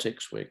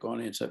robotics. We're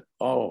going into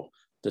all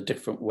the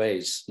different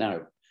ways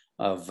now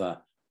of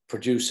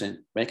producing,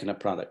 making a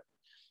product.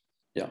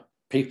 Yeah,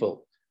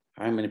 people.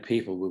 How many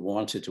people we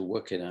wanted to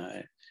work in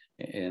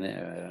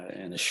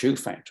a shoe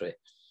factory?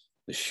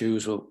 The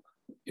shoes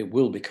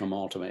will become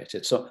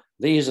automated. So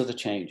these are the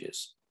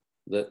changes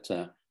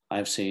that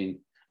I've seen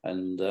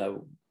and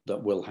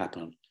that will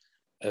happen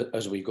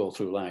as we go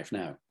through life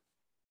now.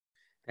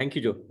 Thank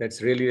you, Joe.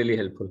 That's really, really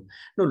helpful.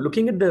 Now,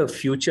 looking at the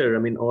future, I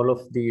mean, all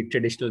of the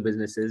traditional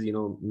businesses, you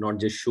know, not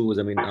just shoes.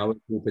 I mean, our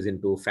group is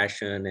into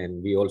fashion,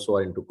 and we also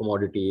are into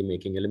commodity,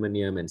 making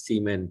aluminum and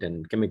cement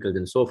and chemicals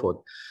and so forth.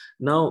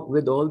 Now,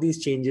 with all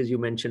these changes, you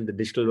mentioned the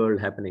digital world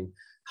happening.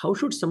 How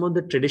should some of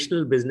the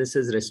traditional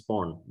businesses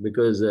respond?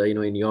 Because, you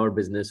know, in your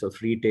business of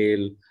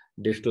retail,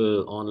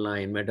 digital,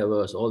 online,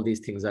 metaverse, all these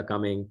things are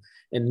coming,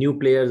 and new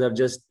players are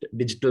just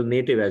digital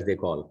native, as they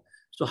call.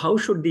 So how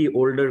should the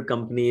older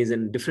companies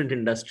and different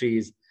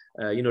industries,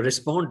 you know,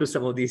 respond to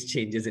some of these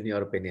changes, in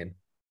your opinion?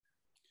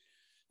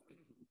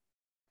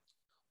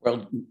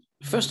 Well,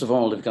 first of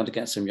all, they've got to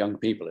get some young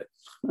people in.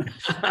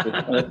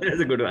 That's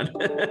a good one.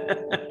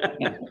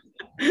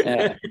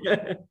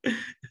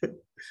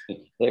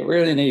 They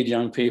really need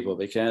young people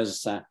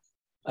because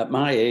at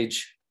my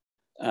age,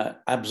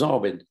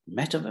 absorbing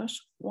metaverse,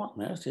 what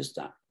on earth is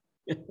that?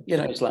 You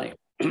know, it's like,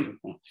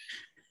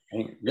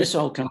 this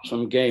all comes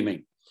from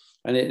gaming.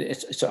 And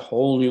it's a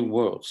whole new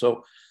world.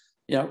 So,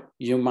 you know,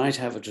 you might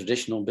have a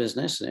traditional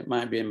business and it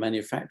might be in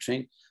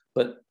manufacturing,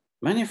 but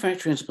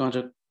manufacturing is going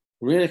to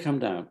really come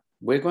down.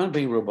 We're going to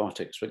be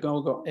robotics. We're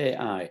going to go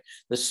AI.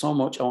 There's so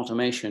much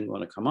automation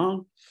going to come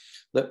on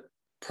that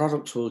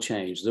products will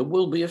change. There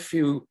will be a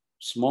few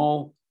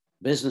small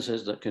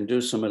businesses that can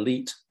do some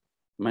elite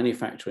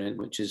manufacturing,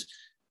 which is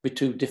be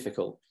too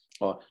difficult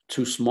or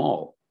too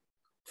small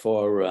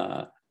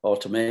for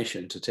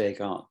automation to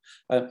take on.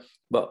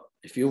 But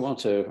if you want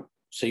to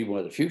see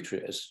where the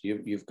future is,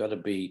 you've got to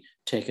be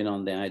taking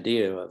on the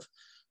idea of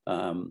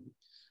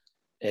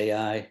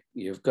AI.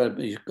 You've got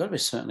to be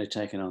certainly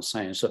taking on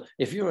science. So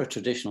if you're a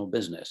traditional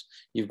business,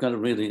 you've got to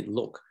really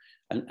look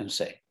and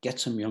say, get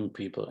some young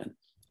people in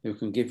who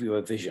can give you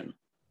a vision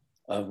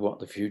of what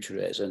the future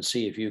is and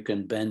see if you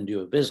can bend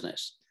your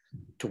business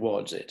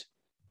towards it.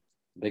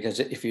 Because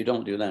if you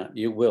don't do that,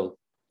 you will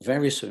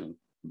very soon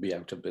be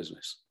out of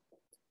business.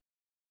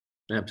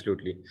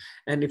 Absolutely.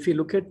 And if you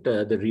look at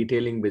the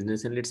retailing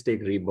business, and let's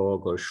take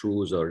Reebok or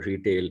shoes or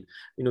retail,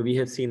 you know, we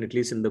have seen, at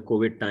least in the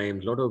COVID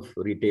times, a lot of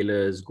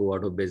retailers go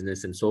out of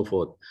business and so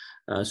forth.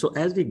 So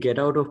as we get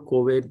out of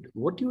COVID,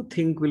 what do you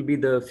think will be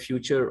the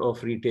future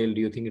of retail? Do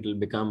you think it will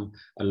become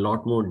a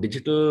lot more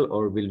digital,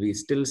 or will we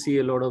still see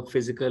a lot of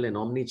physical and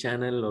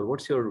omni-channel? Or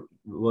what's your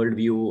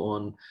worldview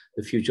on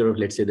the future of,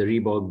 let's say, the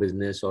Reebok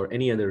business or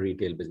any other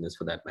retail business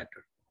for that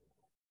matter?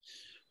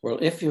 Well,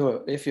 if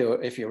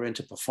you're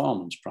into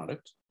performance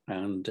product,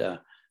 and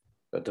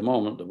at the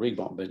moment the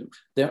Reebok business,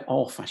 they're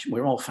all fashion.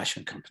 We're all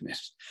fashion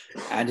companies.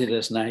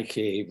 Adidas,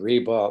 Nike,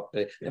 Reebok,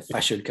 they're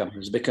fashion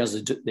companies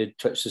because they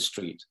touch the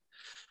street.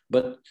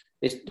 But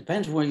it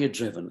depends where you're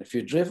driven. If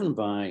you're driven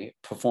by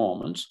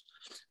performance,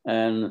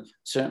 and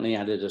certainly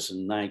Adidas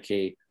and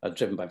Nike are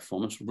driven by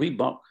performance.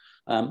 Reebok,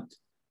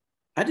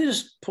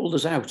 Adidas pulled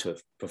us out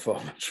of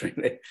performance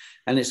really,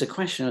 and it's a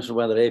question as to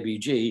whether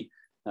ABG,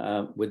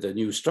 with the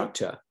new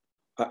structure,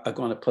 are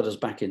going to put us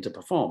back into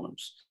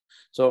performance.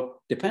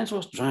 So depends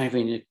what's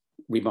driving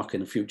Reebok in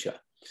the future.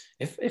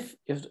 If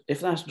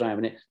that's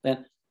driving it,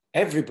 then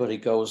everybody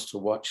goes to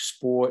watch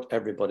sport.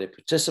 Everybody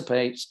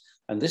participates,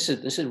 and this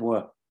is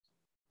where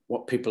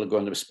what people are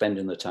going to be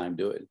spending their time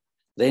doing.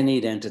 They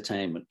need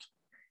entertainment.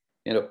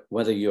 You know,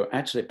 whether you're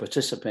actually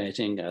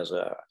participating as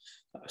a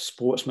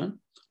sportsman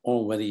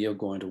or whether you're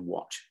going to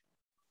watch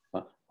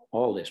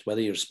all this,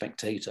 whether you're a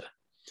spectator.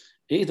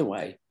 Either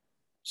way,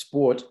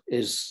 sport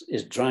is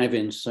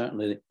driving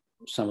certainly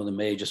some of the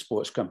major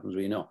sports companies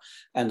we know.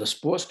 And the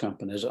sports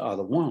companies are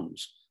the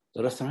ones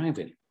that are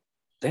thriving.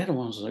 They're the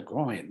ones that are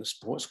growing. The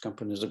sports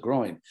companies are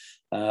growing.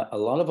 A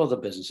lot of other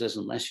businesses,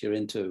 unless you're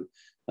into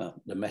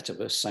the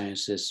metaverse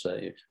sciences,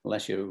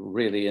 unless you're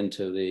really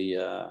into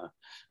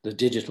the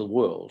digital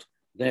world,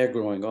 they're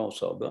growing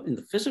also. But in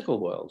the physical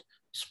world,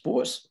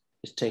 sports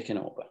is taking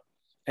over.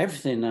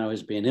 Everything now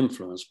is being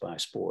influenced by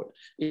sport.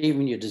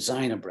 Even your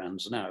designer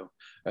brands now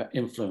are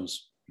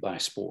influenced by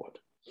sport.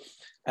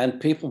 And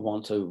people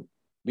want to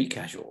be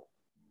casual.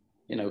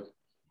 You know,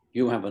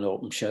 you have an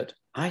open shirt.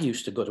 I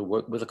used to go to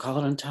work with a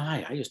collar and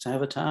tie. I used to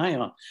have a tie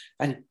on.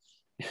 And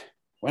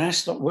when I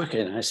stopped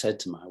working, I said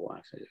to my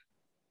wife,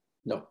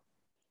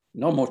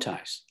 no more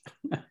ties.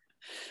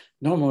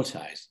 No more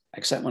ties,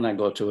 except when I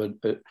go to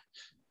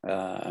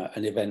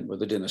an event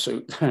with a dinner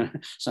suit.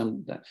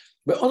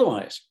 But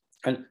otherwise,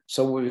 and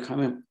so we're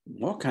becoming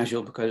more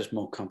casual because it's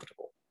more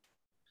comfortable.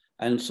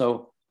 And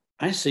so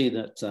I see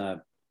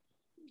that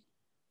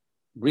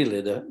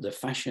really the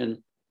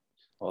fashion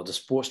or the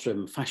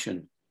sports-driven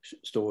fashion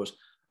stores,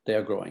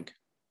 they're growing.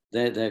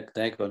 They're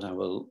going to have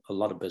a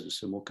lot of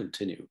business and will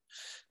continue.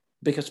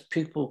 Because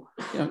people,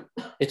 you know,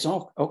 it's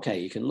all okay.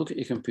 You can look at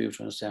your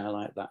computer and say, I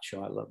like that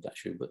shoe, I love that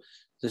shoe, but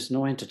there's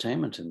no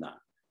entertainment in that.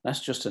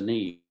 That's just a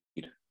need.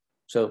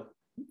 So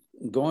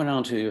going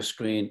onto your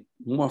screen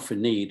more for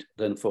need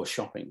than for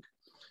shopping.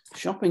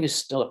 Shopping is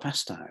still a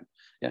pastime.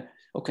 Yeah.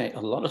 Okay. A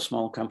lot of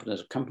small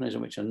companies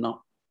which are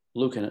not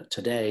looking at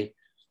today,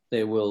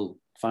 they will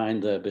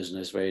find their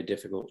business very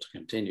difficult to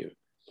continue.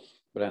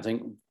 But I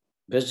think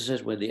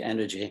businesses with the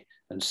energy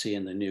and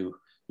seeing the new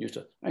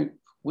stuff.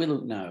 We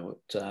look now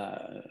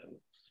at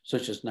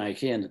such as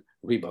Nike and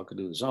Reebok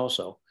do this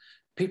also.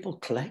 People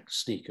collect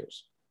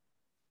sneakers.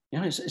 You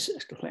know, it's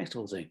a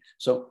collectible thing.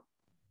 So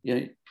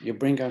you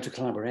bring out a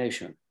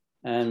collaboration.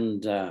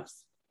 And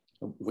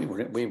we were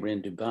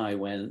in Dubai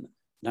when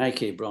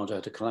Nike brought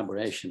out a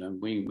collaboration,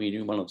 and we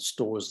knew one of the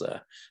stores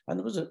there. And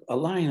there was a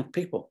line of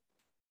people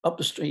up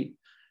the street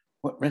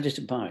ready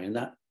to buy, and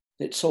that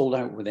it sold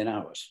out within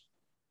hours.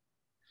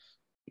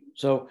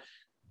 So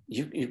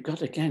you've got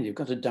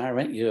to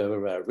direct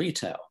your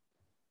retail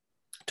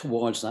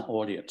towards that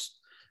audience.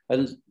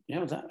 And you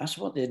know, that's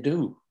what they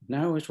do.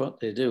 Now is what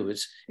they do.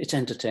 It's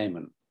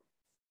entertainment.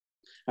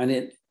 And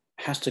it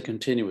has to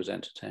continue as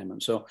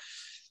entertainment. So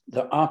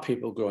there are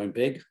people growing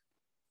big.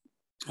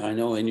 I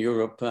know in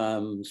Europe,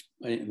 in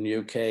the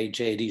UK,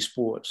 JD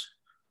Sports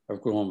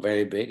have grown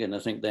very big. And I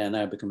think they're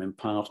now becoming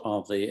part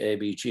of the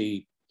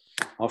ABG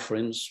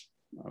offerings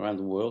around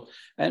the world.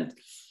 And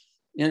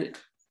you know,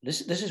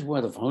 this is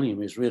where the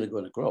volume is really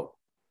going to grow.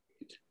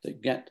 They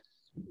get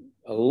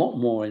a lot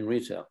more in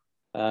retail.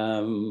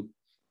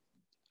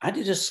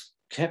 Adidas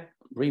kept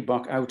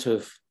Reebok out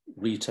of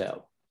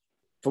retail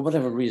for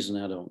whatever reason,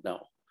 I don't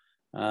know.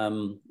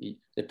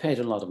 They paid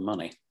a lot of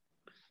money.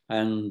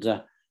 And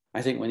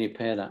I think when you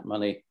pay that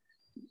money,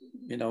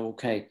 you know,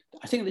 okay,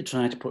 I think they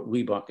tried to put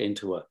Reebok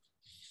into a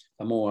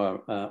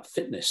more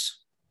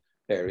fitness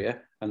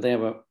area, and they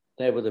were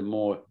the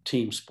more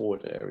team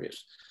sport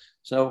areas.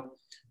 So,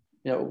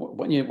 you know,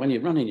 when you're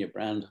running your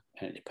brand,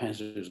 and it depends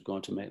who's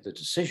going to make the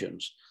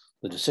decisions.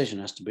 The decision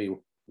has to be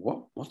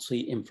what's the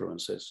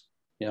influences.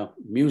 You know,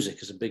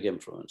 music is a big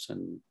influence,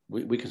 and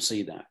we can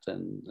see that,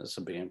 and that's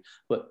a big.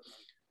 But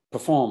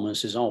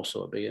performance is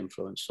also a big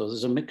influence. So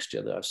there's a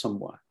mixture there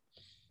somewhere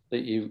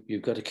that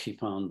you've got to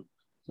keep on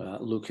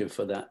looking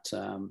for that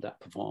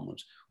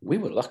performance. We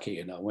were lucky,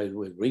 you know,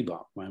 with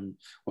Reebok when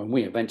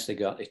we eventually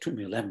got. It took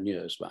me 11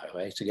 years, by the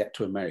way, to get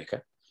to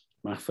America.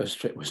 My first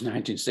trip was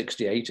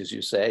 1968, as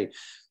you say,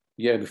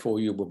 year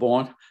before you were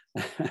born.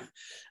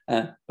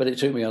 But it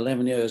took me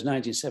 11 years,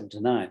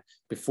 1979,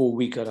 before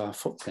we got our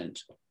footprint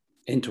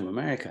into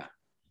America.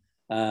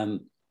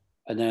 And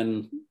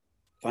then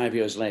 5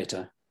 years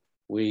later,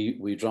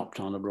 we dropped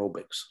on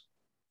aerobics.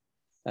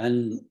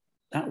 And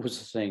that was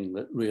the thing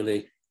that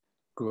really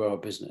grew our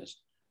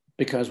business,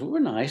 because we were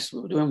nice,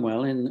 we were doing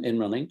well in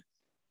running,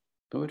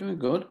 but we were doing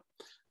good.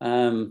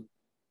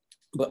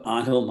 But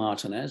Arnold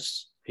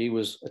Martinez, he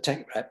was a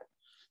tech rep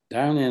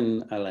down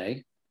in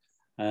LA,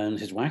 and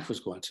his wife was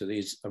going to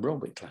these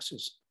aerobic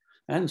classes,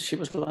 and she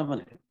was loving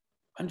it.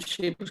 And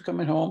she was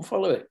coming home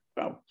full of it.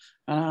 And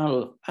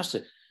I asked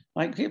her,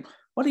 like,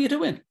 what are you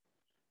doing?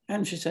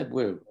 And she said,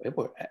 we're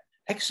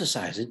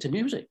exercising to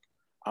music.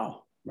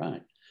 Oh,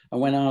 right.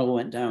 And when I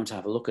went down to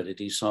have a look at it,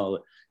 he saw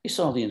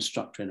the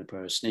instructor in a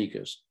pair of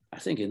sneakers. I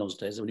think in those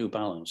days, they were New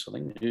Balance. I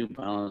think New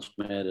Balance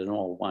made an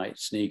all white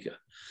sneaker.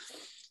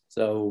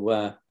 So,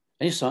 and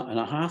he saw, and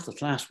half the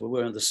class were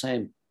wearing the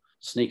same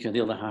sneaker,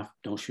 the other half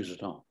no shoes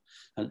at all.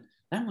 And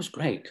that was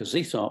great, because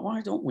he thought,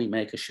 why don't we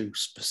make a shoe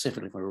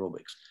specifically for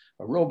aerobics?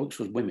 Aerobics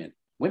was women.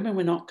 Women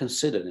were not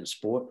considered in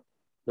sport.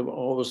 They were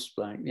always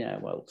like, yeah,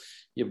 well,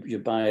 you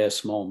buy a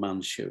small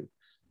man's shoe.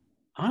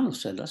 Arnold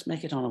said, let's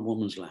make it on a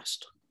woman's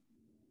last.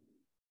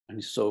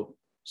 And so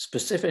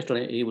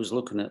specifically, he was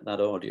looking at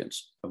that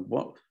audience and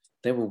what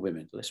they were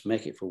women. Let's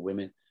make it for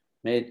women.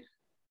 Made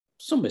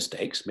some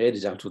mistakes, made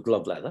it out of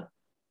glove leather.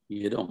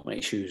 You don't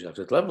make shoes out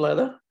of glove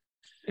leather.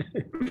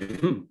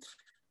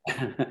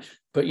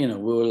 But, you know,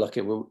 we were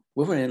lucky. We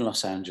were in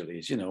Los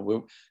Angeles, you know,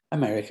 we're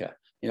America.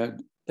 You know,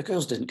 the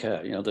girls didn't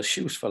care. You know, the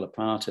shoes fell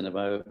apart in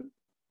about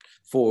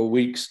 4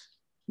 weeks.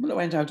 But I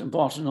went out and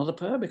bought another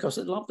pair because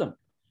they loved them.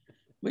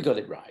 We got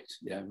it right.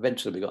 Yeah,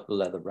 eventually we got the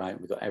leather right.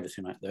 We got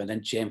everything right there. And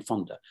then Jane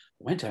Fonda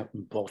went out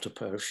and bought a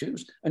pair of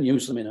shoes and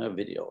used them in her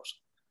videos.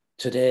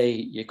 Today,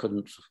 you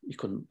couldn't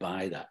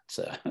buy that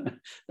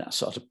that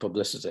sort of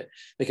publicity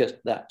because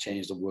that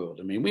changed the world.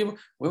 I mean, we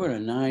were a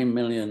 $9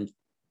 million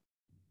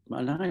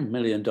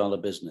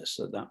business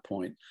at that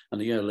point,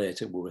 and a year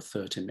later we were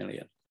 30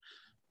 million.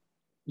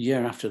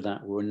 Year after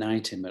that, we were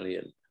 90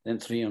 million, then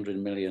 300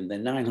 million,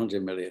 then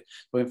 900 million.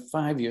 But in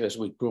 5 years,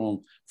 we'd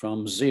grown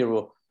from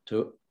 0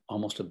 to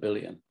almost $1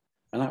 billion,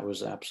 and that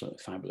was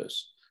absolutely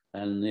fabulous.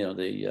 And you know,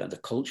 the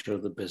culture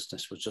of the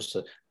business was just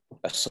a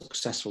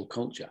successful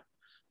culture.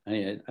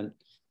 And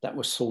that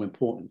was so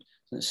important.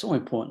 And it's so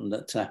important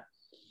that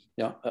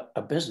you know,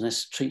 a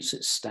business treats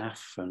its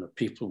staff and the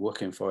people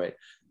working for it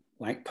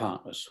like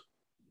partners.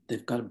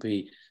 They've got to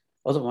be,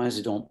 otherwise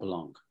they don't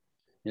belong.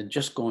 You're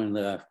just going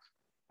there,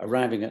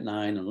 arriving at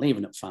 9 and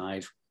leaving at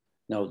 5.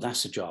 No,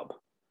 that's a job.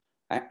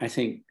 I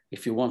think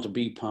if you want to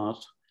be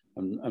part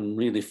and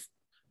really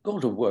go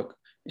to work,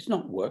 it's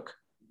not work.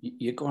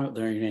 You go out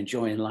there and you're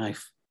enjoying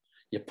life.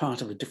 You're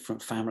part of a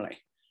different family.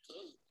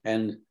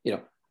 And, you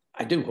know,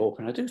 I do hope,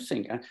 and I do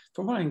think,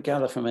 from what I can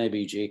gather from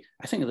ABG,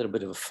 I think they're a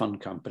bit of a fun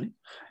company.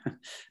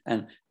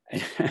 and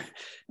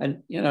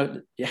you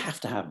know, you have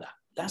to have that.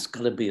 That's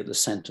got to be at the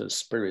center of the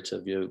spirit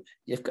of you.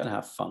 You've got to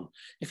have fun.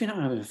 If you're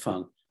not having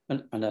fun,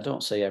 and I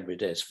don't say every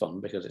day is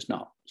fun because it's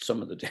not.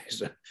 Some of the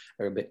days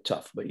are a bit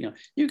tough. But, you know,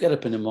 you get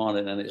up in the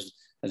morning and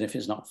if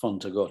it's not fun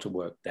to go to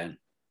work, then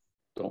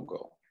don't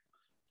go.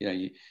 You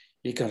know,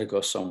 you got to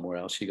go somewhere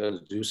else. You got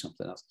to do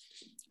something else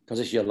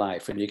because it's your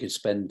life and you can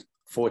spend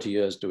 40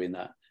 years doing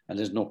that. And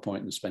there's no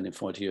point in spending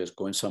 40 years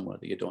going somewhere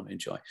that you don't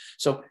enjoy.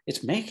 So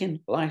it's making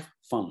life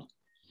fun.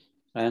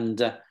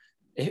 And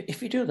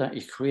if you do that,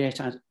 you create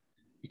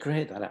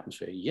that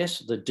atmosphere. Yes,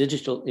 the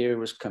digital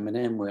era is coming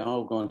in. We're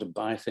all going to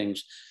buy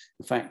things.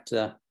 In fact,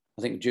 I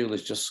think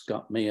Julie's just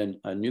got me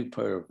a new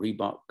pair of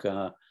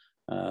Reebok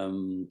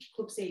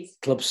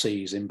Club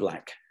C's in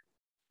black.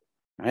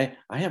 Right?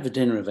 I have a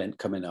dinner event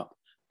coming up.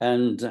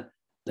 And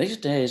these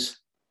days,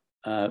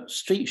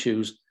 street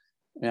shoes,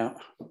 now,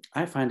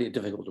 I find it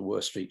difficult to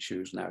wear street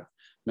shoes now,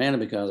 mainly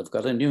because I've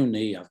got a new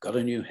knee, I've got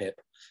a new hip,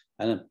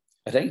 and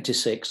at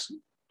 86,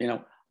 you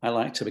know, I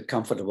like to be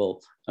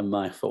comfortable in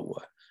my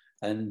footwear.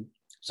 And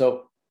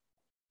so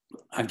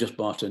I've just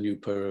bought a new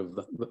pair of,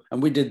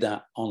 and we did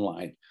that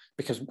online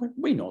because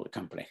we know the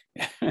company.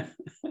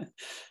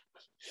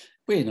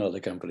 We know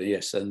the company,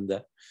 yes, and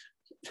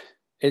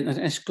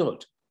it's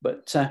good.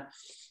 But,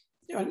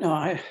 you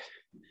know,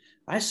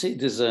 I see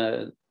there's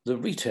the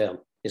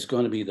retail is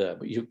going to be there,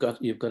 but you've got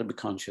to be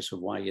conscious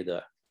of why you're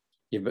there.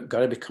 You've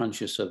got to be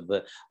conscious of,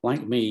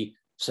 like me,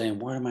 saying,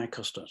 where are my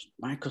customers?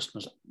 My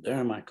customers,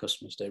 they're my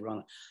customers, they run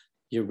it.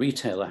 Your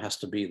retailer has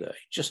to be there.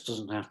 He just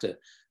doesn't have to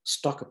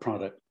stock a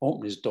product,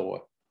 open his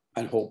door,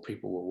 and hope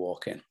people will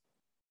walk in.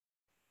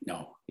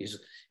 No, he's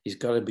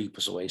got to be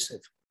persuasive.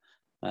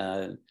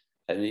 And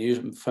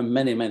for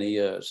many, many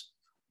years,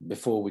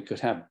 before we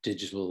could have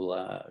digital,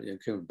 you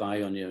could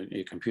buy on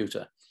your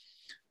computer,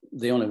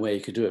 the only way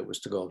you could do it was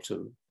to go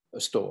to a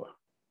store,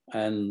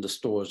 and the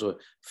stores were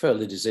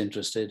fairly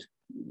disinterested.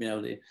 You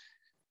know, they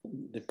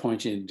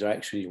point you in the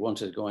direction you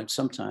wanted to go in.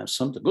 Sometimes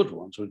some of the good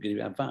ones would give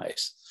you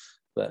advice,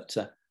 but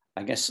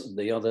I guess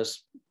the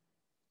others,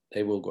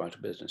 they will go out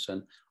of business.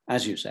 And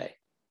as you say,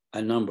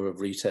 a number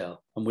of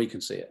retail, and we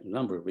can see it, a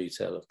number of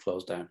retail have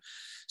closed down.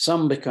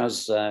 Some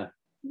because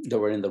they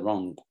were in the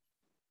wrong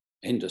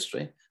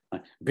industry.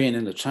 Being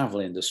in the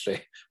travel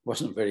industry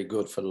wasn't very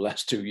good for the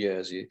last 2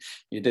 years. You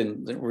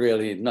didn't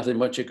really, nothing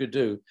much you could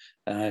do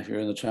if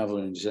you're in the travel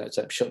industry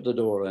except shut the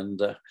door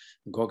and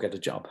go get a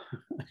job.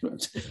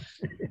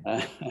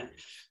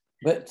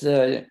 But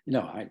you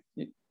know,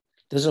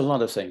 there's a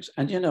lot of things,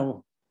 and you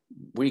know,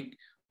 we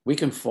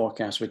can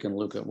forecast, we can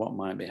look at what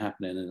might be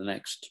happening in the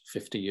next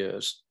 50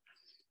 years,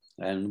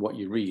 and what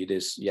you read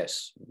is,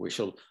 yes, we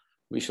shall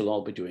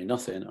all be doing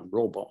nothing, and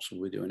robots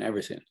will be doing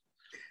everything.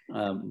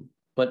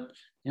 But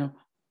you know,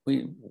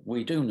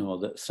 we do know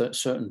that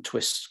certain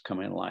twists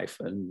come in life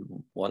and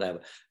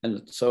whatever,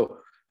 and so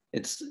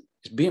it's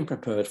being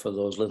prepared for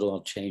those little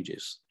odd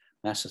changes.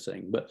 That's the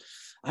thing. But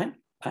I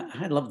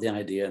love the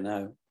idea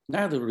now.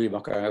 Now that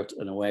Reebok are out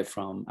and away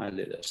from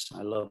Adidas,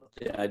 I love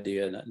the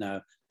idea that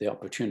now the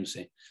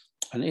opportunity,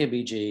 and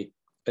ABG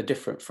are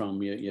different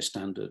from your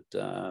standard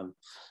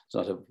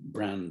sort of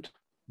brand.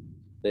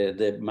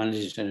 They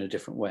manage it in a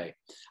different way.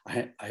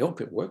 I hope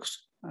it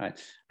works. I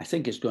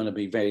think it's going to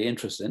be very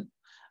interesting.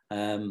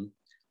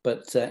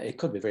 But it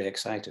could be very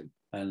exciting.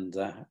 And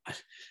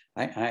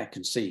I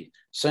can see,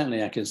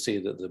 certainly I can see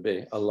that there'll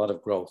be a lot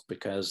of growth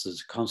because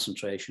there's a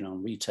concentration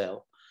on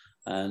retail.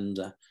 And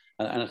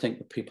I think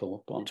that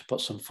people want to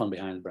put some fun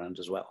behind the brand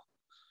as well.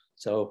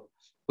 So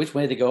which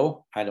way they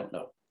go, I don't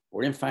know.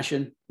 We're in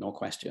fashion, no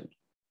question.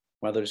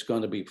 Whether it's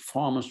going to be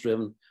performance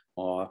driven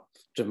or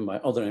driven by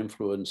other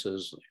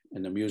influences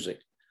in the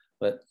music.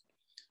 But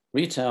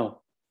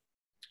retail,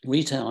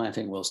 I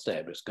think, will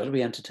stay, but it's got to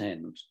be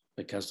entertainment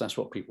because that's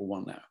what people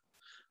want now,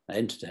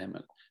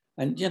 entertainment.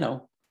 And, you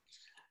know,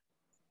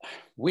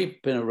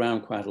 we've been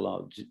around quite a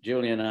lot.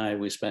 Julie and I,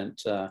 we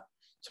spent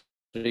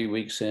 3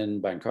 weeks in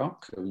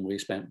Bangkok, and we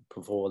spent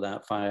before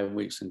that 5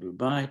 weeks in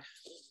Dubai.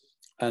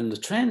 And the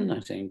trend, I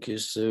think,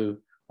 is to,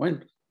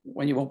 when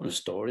you open a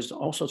store, is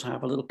also to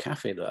have a little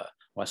cafe there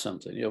or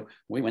something. You know,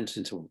 we went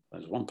into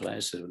one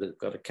place, they've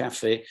got a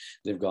cafe,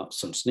 they've got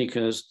some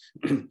sneakers,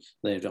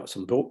 they've got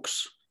some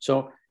books.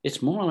 So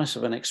it's more or less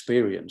of an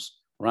experience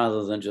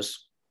rather than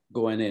just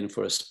going in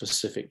for a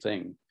specific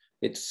thing.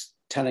 It's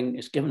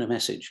giving a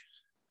message.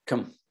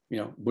 Come, you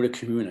know, we're a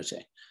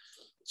community.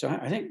 So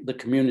I think the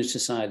community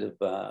side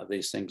of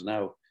these things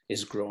now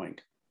is growing.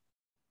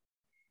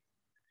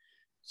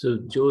 So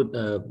Joe,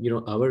 you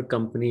know, our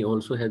company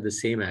also has the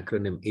same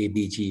acronym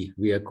ABG.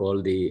 We are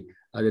called the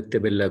Aditya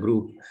Birla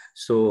Group.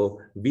 So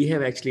we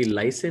have actually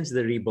licensed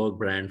the Reebok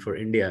brand for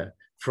India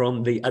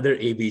from the other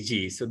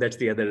ABG. So that's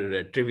the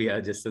other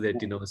trivia, just so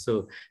that you know.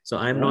 So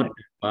I'm not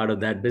part of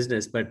that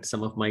business, but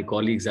some of my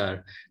colleagues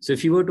are. So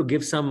if you were to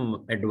give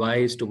some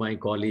advice to my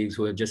colleagues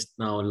who have just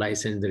now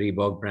licensed the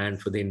Reebok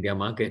brand for the India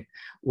market,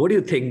 what do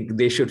you think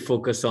they should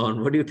focus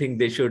on? What do you think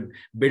they should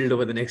build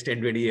over the next 10,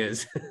 20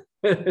 years?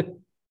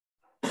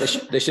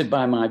 They should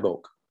buy my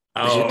book.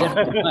 They should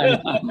definitely buy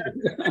my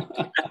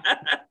book.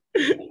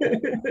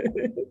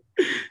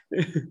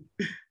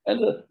 And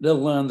they'll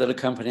learn that a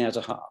company has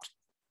a heart.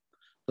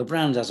 The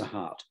brand has a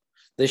heart.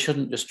 They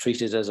shouldn't just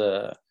treat it as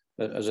a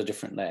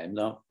different name.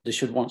 No, they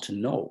should want to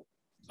know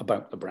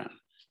about the brand.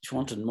 They should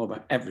want to know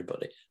about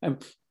everybody.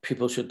 And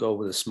people should go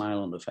with a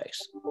smile on their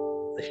face.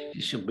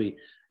 They should be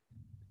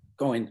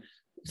going,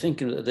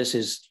 thinking that this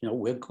is, you know,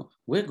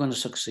 we're going to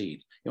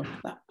succeed. You know,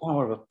 that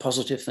power of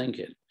positive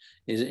thinking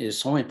is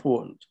so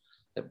important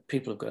that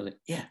people have got to,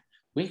 yeah,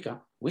 we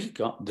got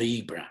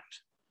the brand.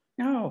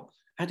 You know,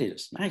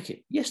 Adidas,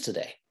 Nike,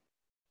 yesterday,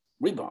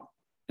 Reebok.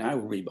 Now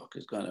Reebok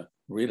is going to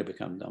really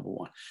become number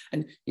one.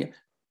 And yeah,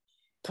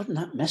 putting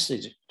that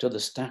message to the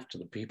staff, to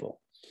the people.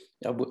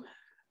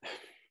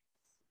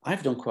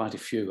 I've done quite a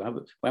few.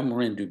 When we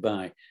were in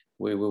Dubai,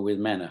 we were with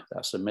MENA,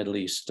 that's the Middle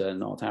East,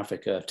 North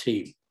Africa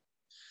team.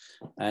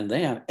 And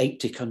they have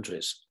 80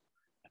 countries.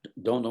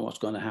 Don't know what's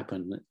going to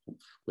happen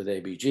with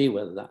ABG,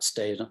 whether that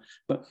stays on.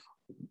 But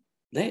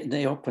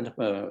they opened up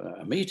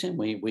a meeting.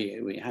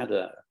 We had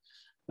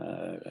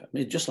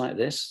just like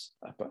this.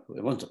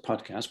 It wasn't a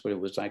podcast, but it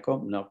was like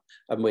open up,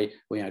 and we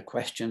had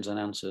questions and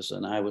answers,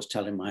 and I was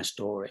telling my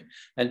story.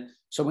 And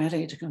so we had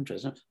 80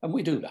 countries, and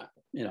we do that.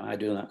 You know, I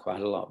do that quite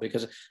a lot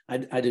because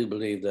I do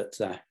believe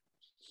that,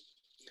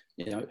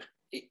 you know,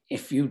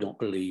 if you don't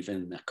believe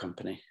in the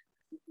company,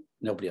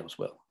 nobody else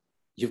will.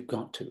 You've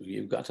got to,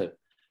 you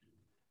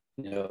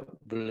know,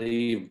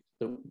 believe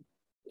that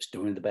it's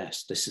doing the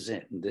best. This is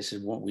it. And this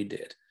is what we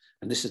did.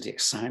 And this is the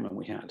excitement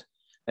we had.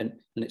 And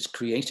it's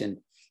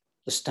creating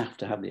the staff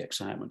to have the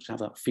excitement, to have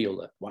that feel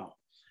that, wow,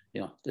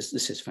 you know, this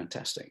is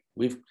fantastic.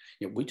 We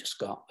just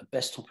got the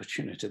best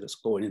opportunity that's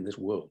going in this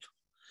world.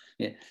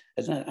 Yeah,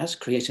 and that's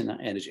creating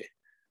that energy.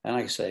 And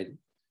like I said,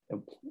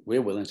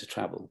 we're willing to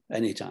travel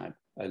anytime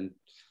and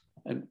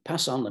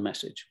pass on the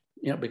message,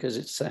 you know, because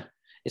it's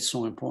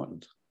so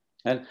important.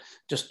 And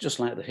just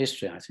like the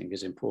history, I think,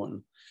 is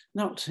important.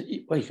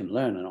 You can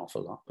learn an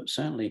awful lot, but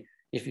certainly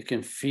if you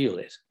can feel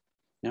it,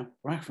 you know,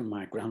 right from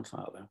my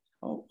grandfather,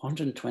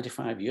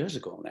 125 years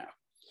ago now,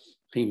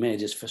 he made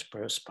his first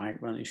pair of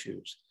spike running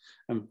shoes.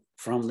 And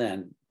from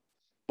then,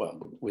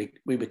 well, we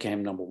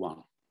became number one.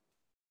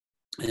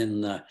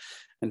 In the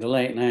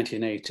late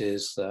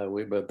 1980s,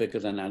 we were bigger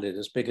than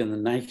Adidas, bigger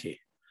than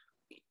Nike.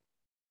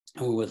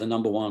 And we were the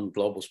number one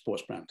global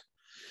sports brand.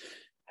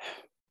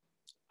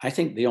 I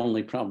think the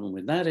only problem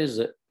with that is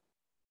that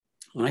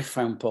I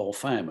found Paul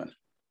Fireman,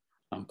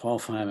 and Paul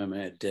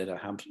Fireman did a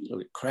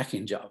absolutely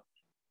cracking job.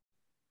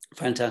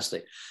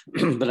 Fantastic.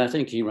 But I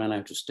think he ran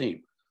out of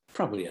steam,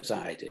 probably as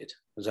I did.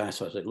 As I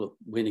sort of said, look,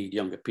 we need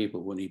younger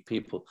people, we need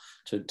people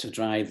to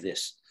drive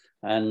this.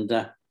 And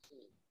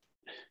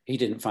he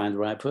didn't find the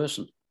right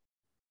person.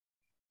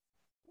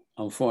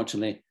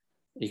 Unfortunately,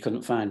 he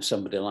couldn't find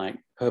somebody like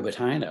Herbert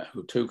Heiner,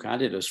 who took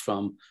Adidas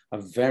from a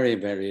very,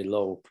 very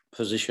low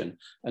position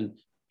and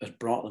has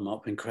brought them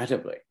up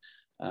incredibly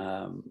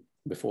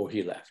before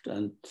he left.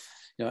 And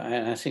you know,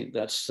 I think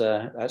that's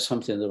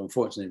something that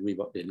unfortunately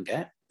Reebok didn't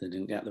get. They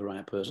didn't get the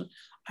right person.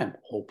 I'm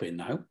hoping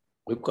now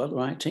we've got the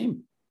right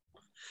team.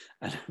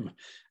 And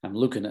I'm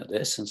looking at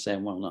this and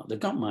saying, well, no, they've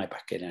got my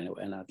backing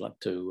anyway, and I'd like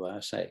to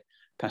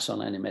pass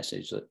on any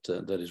message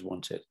that is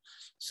wanted.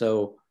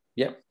 So,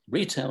 yeah,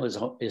 retail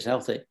is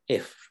healthy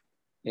if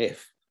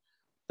if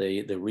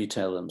the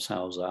retailer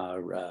themselves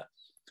are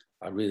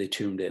really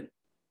tuned in.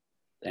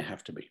 They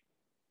have to be.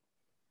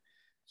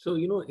 So,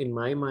 in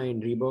my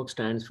mind, Reebok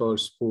stands for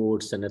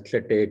sports and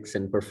athletics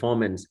and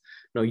performance.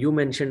 Now, you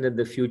mentioned that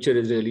the future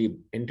is really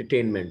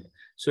entertainment.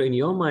 So, in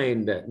your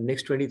mind,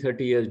 next 20,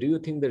 30 years, do you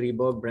think the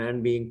Reebok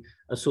brand being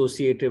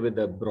associated with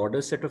a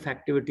broader set of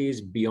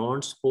activities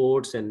beyond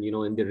sports and,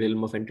 in the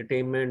realm of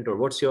entertainment? Or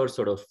what's your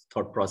sort of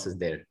thought process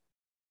there?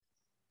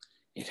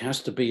 It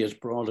has to be as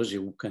broad as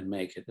you can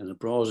make it and as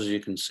broad as you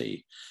can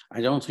see.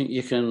 I don't think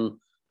you can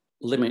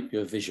limit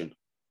your vision.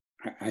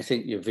 I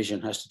think your vision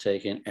has to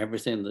take in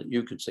everything that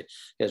you can see.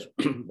 Because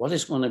what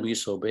is going to be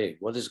so big?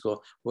 Where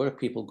are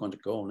people going to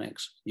go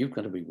next? You've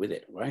got to be with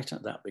it right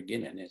at that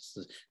beginning.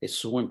 It's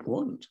so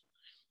important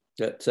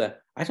that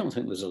I don't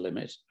think there's a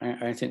limit.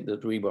 I think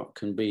that Reebok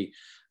can be,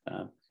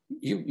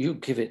 you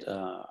give it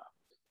a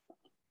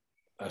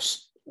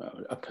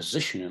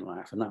position in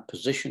life, and that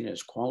position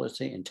is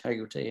quality,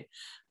 integrity,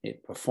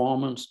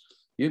 performance.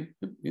 You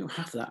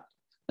have that,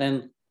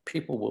 then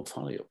people will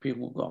follow you.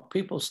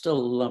 People still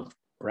love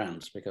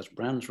brands because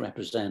brands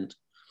represent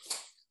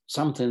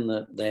something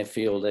that they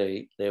feel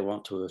they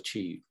want to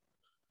achieve,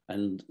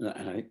 and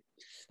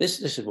this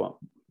is what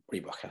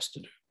Reebok has to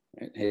do.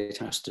 It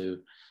has to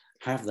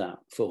have that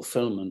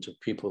fulfillment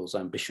of people's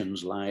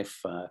ambitions,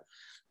 life,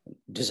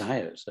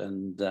 desires,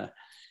 and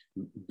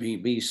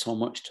be so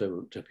much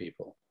to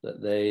people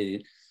that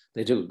they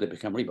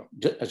become Reebok.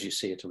 As you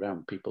see it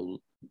around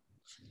people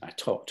I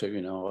talk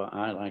to,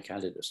 I like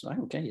Adidas.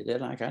 Okay, they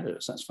like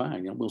Adidas, that's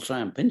fine. We'll try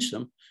and pinch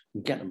them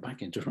and get them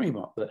back into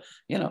Reebok. But,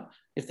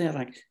 if they're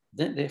like,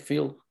 they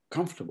feel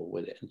comfortable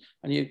with it.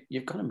 And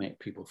you've got to make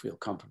people feel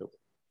comfortable.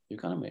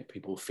 You've got to make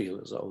people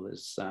feel as though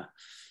there's,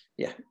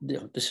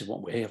 this is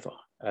what we're here for.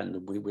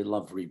 And we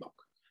love Reebok.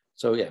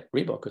 So, yeah,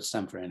 Reebok could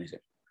stand for anything.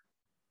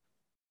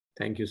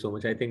 Thank you so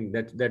much. I think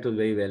that was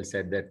very well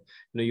said, that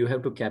you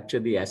have to capture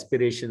the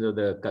aspirations of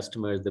the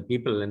customers, the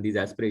people, and these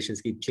aspirations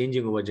keep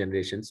changing over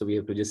generations. So we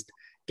have to just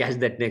catch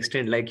that next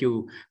trend, like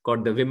you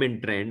caught the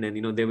women trend,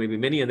 and there may be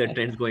many other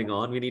trends going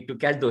on. We need to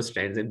catch those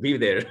trends and be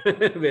there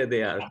where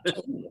they are.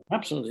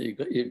 Absolutely.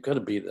 You've got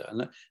to be there,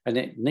 and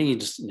it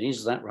needs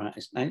that right.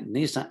 It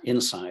needs that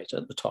insight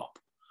at the top.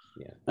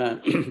 Yeah.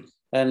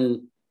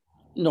 And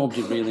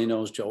nobody really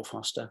knows Joe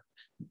Foster.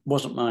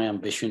 Wasn't my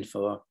ambition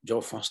for Joe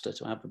Foster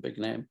to have a big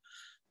name.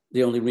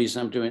 The only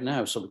reason I'm doing it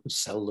now is so we can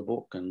sell the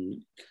book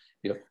and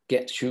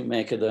get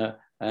Shoemaker there,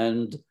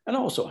 and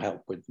also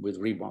help with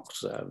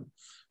Reebok's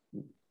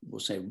we'll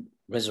say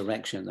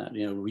resurrection, that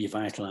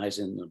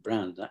revitalizing the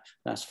brand.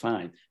 That's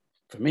fine.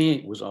 For me,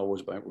 it was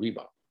always about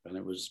Reebok, and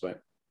it was about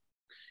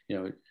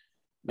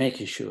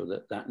making sure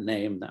that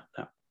name,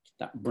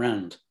 that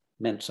brand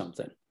meant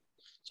something.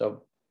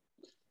 So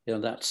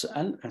that's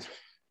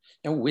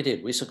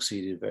we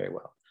succeeded very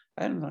well.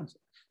 And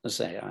I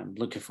say, I'm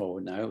looking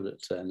forward now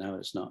that now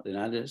it's not in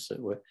Adidas,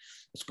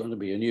 it's going to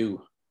be a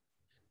new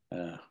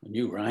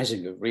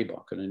rising of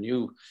Reebok, and a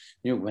new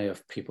way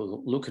of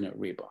people looking at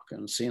Reebok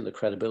and seeing the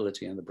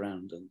credibility in the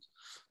brand, and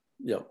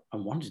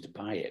and wanting to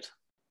buy it.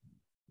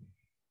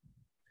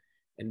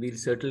 And we'll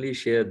certainly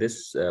share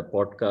this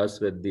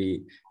podcast with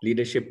the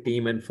leadership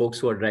team and folks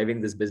who are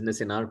driving this business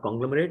in our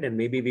conglomerate. And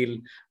maybe we'll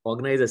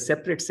organize a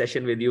separate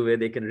session with you where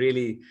they can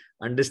really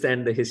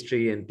understand the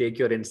history and take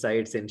your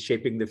insights in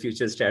shaping the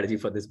future strategy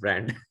for this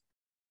brand.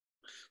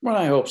 Well,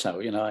 I hope so,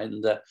 and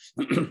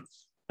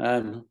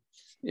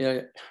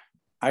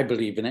I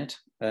believe in it.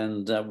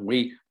 And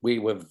we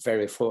were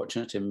very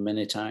fortunate in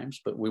many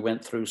times, but we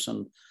went through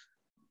some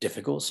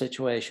difficult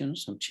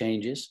situations, some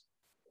changes.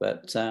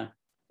 But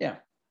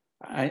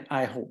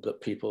I hope that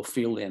people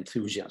feel the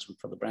enthusiasm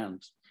for the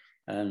brand.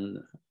 And,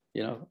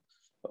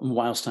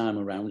 whilst I'm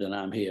around and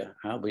I'm here,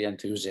 I'll be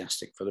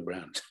enthusiastic for the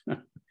brand.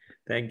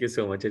 Thank you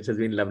so much. It has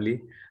been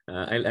lovely.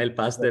 I'll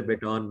pass the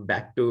baton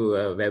back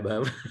to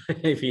Vaibhav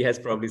if he has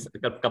probably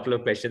a couple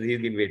of questions he's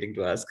been waiting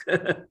to ask.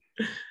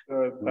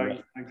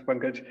 Thanks,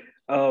 Pankaj.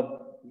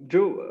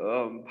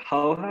 Joe,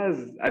 how has,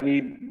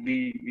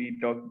 we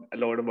talked a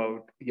lot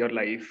about your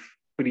life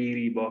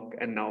pre-Reebok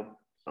and now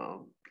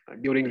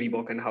during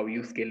Reebok, and how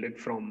you scaled it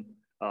from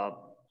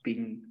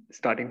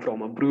starting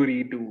from a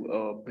brewery to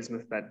a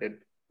business that did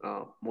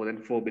more than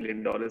 $4 billion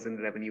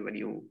in revenue when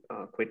you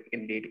quit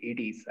in late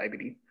 80s, I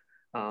believe.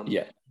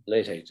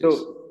 Late 80s.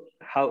 So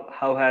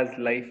how has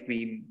life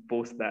been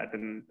post that?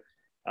 And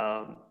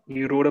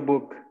you wrote a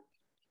book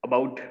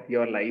about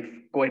your life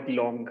quite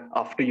long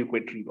after you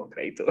quit Reebok,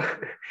 right? So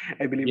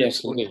I believe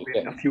it's only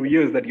been a few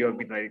years that you have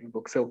been writing a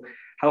book. So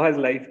how has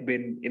life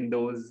been in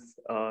those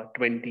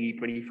 20,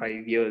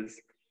 25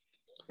 years?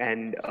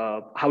 And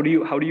how do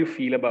you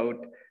feel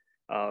about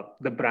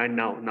the brand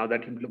now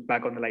that you look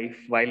back on the life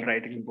while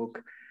writing the book?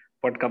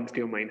 What comes to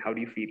your mind? How do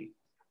you feel?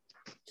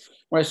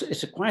 Well,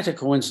 it's quite a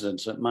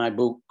coincidence that my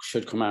book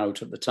should come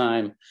out at the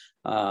time,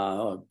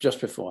 just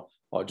before,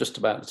 or just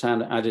about the time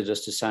that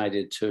Adidas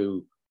decided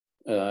to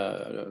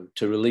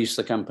release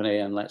the company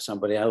and let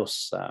somebody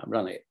else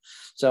run it.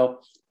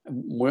 So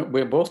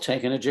we're both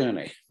taking a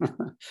journey.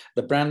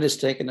 The brand is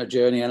taking a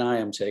journey, and I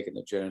am taking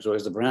a journey. So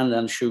it's the brand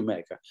and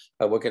Shoemaker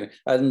working,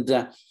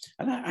 and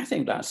I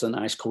think that's a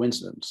nice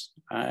coincidence.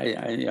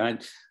 I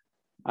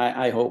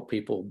hope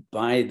people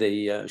buy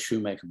the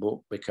Shoemaker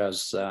book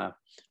because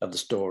of the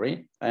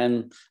story,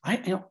 and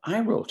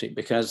I wrote it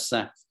because,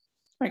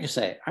 like I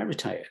say, I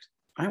retired.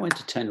 I went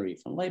to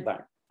Tenerife and lay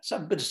back. Let's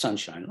have a bit of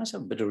sunshine. Let's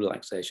have a bit of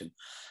relaxation,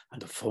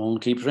 and the phone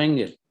keeps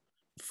ringing.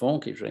 The phone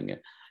keeps ringing.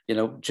 You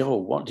know, Joe,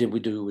 what did we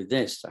do with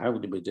this? How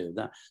did we do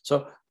that?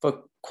 So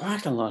for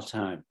quite a lot of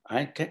time,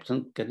 I kept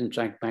on getting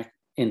dragged back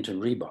into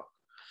Reebok,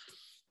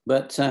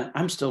 but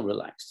I'm still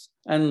relaxed.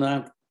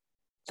 And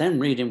then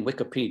reading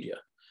Wikipedia,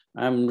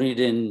 I'm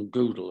reading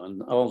Google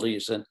and all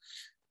these, and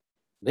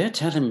they're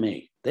telling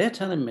me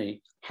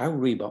how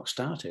Reebok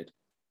started.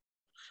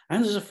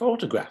 And there's a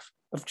photograph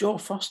of Joe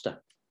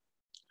Foster.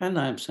 And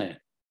I'm saying,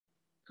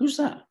 who's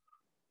that?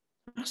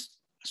 That's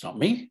not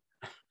me.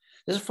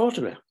 There's a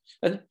photograph.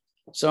 And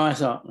so I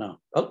thought, no.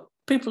 Well,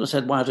 people have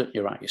said, why don't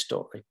you write your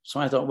story? So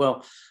I thought,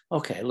 well,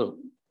 okay, look,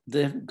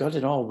 they've got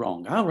it all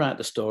wrong. I'll write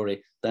the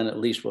story, then at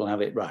least we'll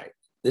have it right.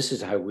 This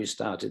is how we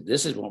started.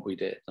 This is what we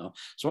did.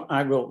 So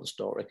I wrote the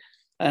story,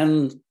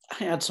 and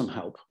I had some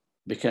help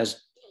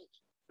because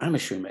I'm a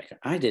shoemaker.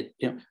 I did,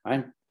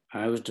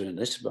 I was doing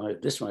this,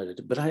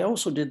 but I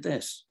also did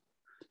this.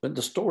 But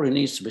the story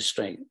needs to be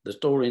straight. The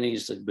story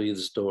needs to be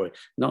the story,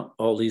 not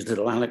all these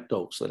little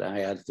anecdotes that I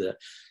had.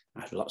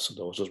 I had lots of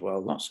those as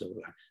well. Not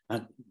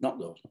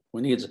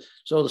those.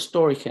 So the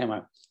story came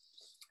out,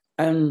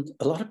 and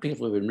a lot of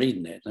people have been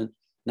reading it. And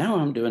now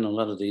I'm doing a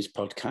lot of these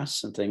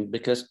podcasts and things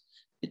because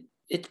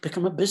it's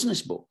become a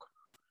business book.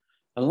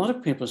 A lot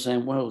of people are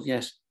saying, well,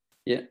 yes,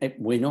 yeah,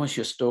 we know it's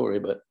your story,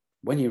 but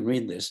when you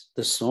read this,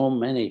 there's so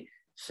many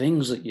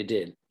things that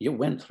you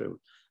went through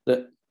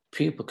that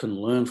people can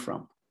learn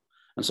from.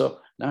 And so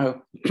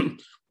now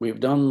we've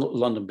done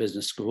London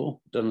Business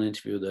School, done an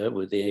interview there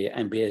with the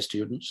MBA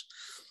students,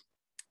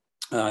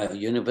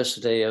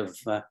 University of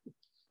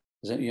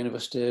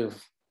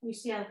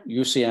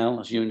UCL,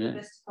 that's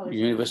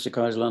University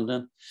College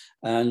London,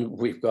 and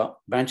we've got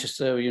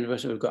Manchester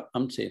University, we've got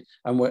UMT,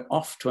 and we're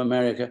off to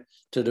America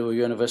to do a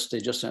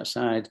university just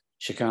outside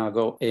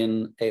Chicago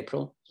in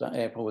April. Is that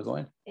April we're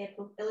going?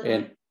 April,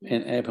 Illinois.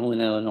 In April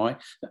in Illinois.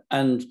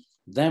 And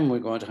then we're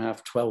going to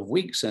have 12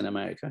 weeks in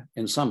America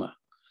in summer,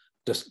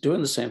 just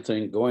doing the same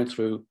thing, going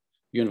through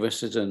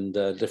universities and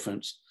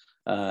different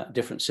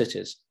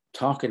cities,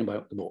 talking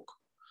about the book.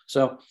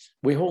 So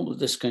we hope that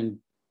this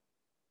can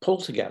pull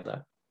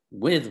together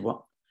with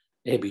what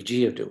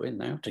ABG are doing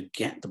now to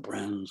get the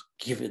brands,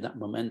 give it that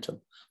momentum.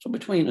 So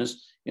between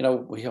us,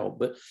 we hope.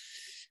 But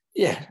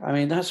yeah, I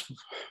mean, that's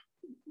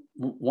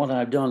what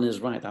I've done is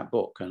write that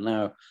book. And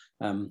now,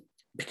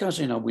 because,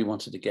 we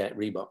wanted to get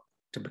Reebok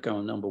to become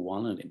a number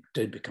one, and it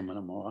did become a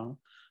number one,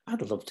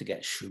 I'd love to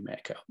get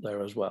Shoemaker up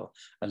there as well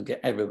and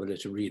get everybody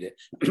to read it.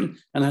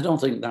 And I don't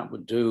think that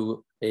would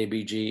do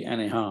ABG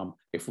any harm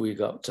if we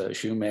got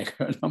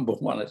Shoemaker at number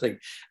one. I think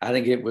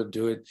it would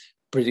do it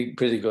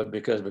pretty good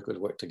because we could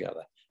work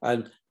together.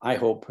 And I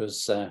hope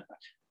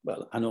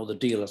well, I know the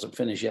deal hasn't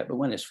finished yet, but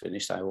when it's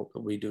finished, I hope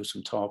that we do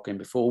some talking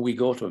before we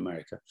go to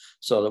America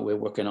so that we're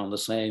working on the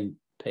same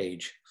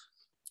page.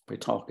 We're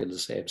talking the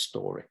same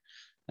story.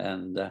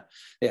 And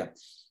yeah,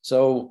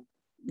 so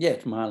yeah,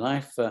 my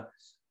life,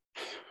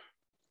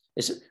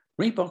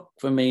 Reebok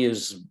for me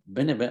has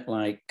been a bit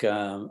like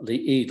the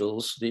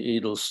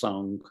Eagles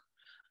song,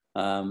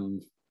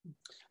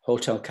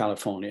 Hotel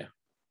California.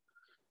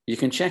 You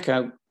can check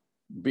out,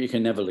 but you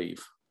can never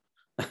leave.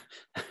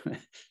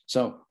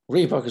 So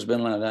Reebok has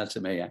been like that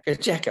to me. I can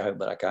check out,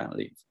 but I can't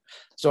leave.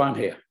 So I'm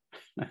here.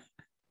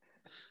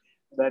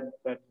 That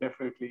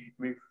definitely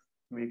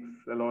makes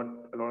a lot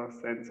of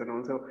sense. And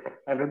also,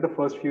 I read the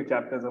first few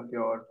chapters of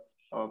your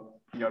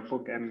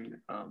book, and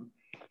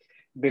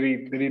they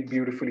read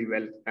beautifully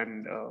well.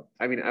 And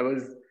I mean, I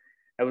was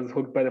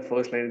hooked by the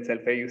first line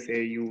itself, where you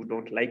say you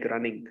don't like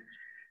running,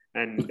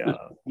 and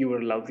you were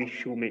a lousy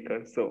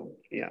shoemaker. So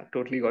yeah,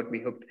 totally got me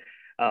hooked.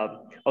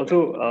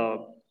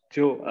 Also,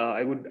 Joe,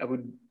 I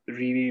would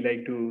really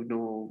like to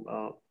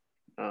know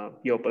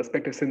your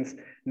perspective, since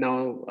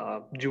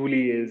now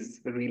Julie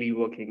is really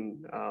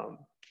working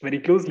very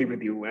closely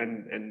with you,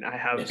 and I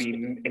have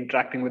been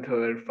interacting with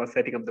her for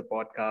setting up the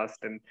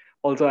podcast, and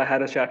also I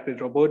had a chat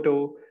with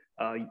Roberto.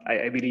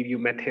 I believe you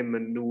met him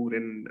and Noor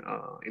in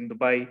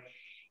Dubai,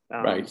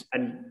 right?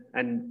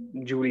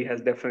 And Julie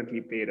has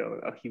definitely played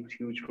a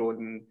huge role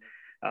in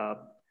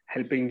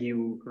helping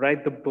you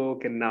write the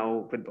book, and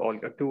now with all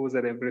your tours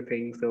and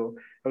everything. So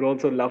I would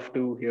also love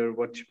to hear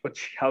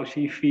how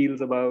she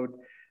feels about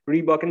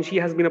Reebok, and she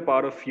has been a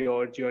part of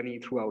your journey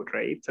throughout,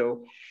 right?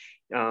 So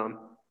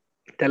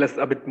tell us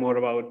a bit more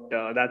about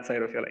that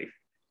side of your life.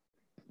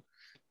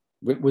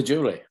 With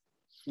Julie?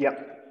 Yeah.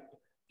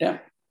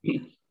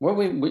 Well,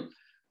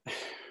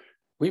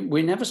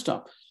 we never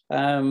stop.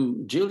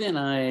 Julie and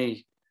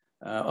I,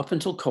 up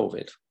until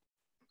COVID,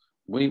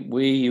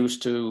 we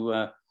used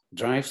to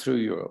drive through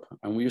Europe,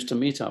 and we used to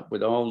meet up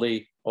with all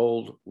the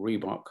old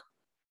Reebok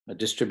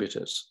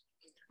distributors,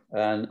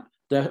 and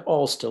they're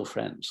all still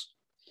friends.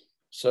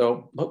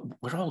 So, but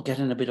we're all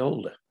getting a bit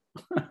older.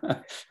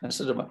 I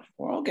said,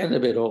 we're all getting a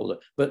bit older.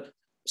 But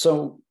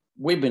so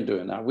we've been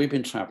doing that. We've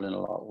been traveling a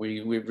lot.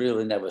 We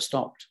really never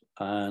stopped.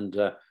 And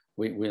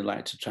we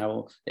like to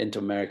travel into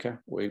America.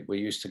 We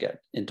used to get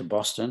into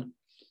Boston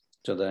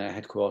to their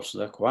headquarters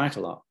there quite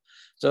a lot.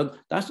 So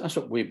that's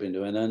what we've been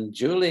doing. And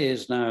Julie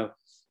is now,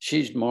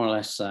 she's more or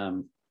less, I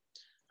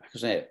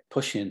could say,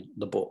 pushing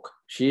the book.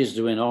 She is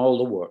doing all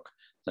the work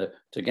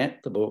to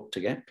get the book, to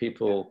get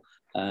people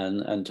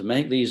and to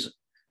make these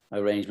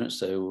arrangements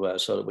so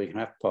that we can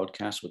have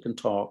podcasts, we can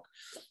talk.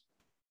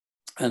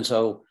 And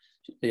so,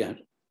 yeah,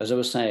 as I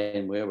was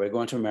saying, we're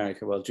going to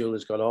America. Well,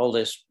 Julie's got all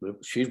this.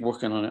 She's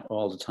working on it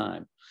all the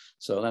time.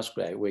 So that's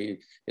great.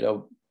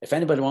 If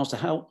anybody wants to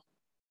help,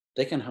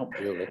 they can help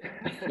Julie.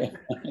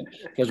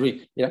 Because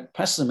we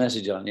pass the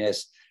message on,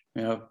 yes,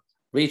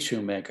 read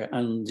Shoemaker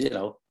and,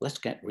 let's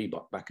get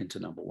Reebok back into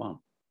 #1.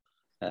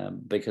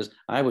 Because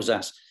I was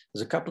asked,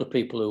 there's a couple of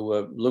people who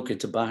were looking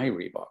to buy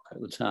Reebok at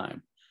the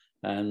time.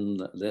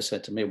 And they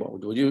said to me, what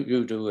would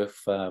you do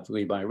if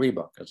we buy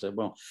Reebok? I said,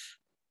 well,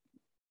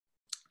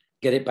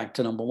 get it back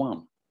to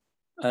 #1.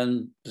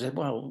 And they said,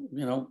 well,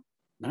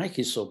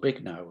 Nike's so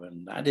big now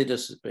and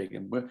Adidas is big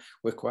and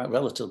we're quite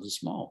relatively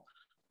small.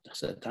 I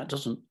said, that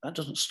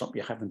doesn't stop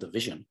you having the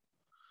vision.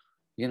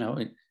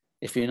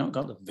 If you've not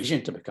got the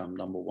vision to become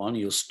 #1,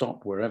 you'll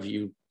stop wherever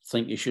you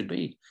think you should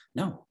be.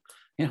 No,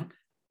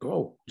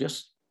 grow,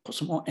 just put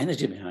some more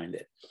energy behind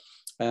it.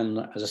 And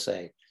as I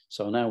say,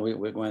 so now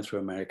we're going through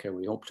America.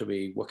 We hope to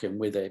be working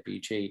with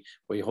APG.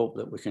 We hope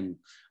that we can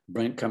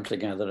come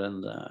together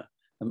and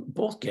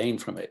both gain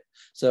from it.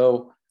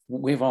 So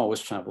we've always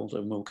traveled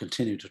and we'll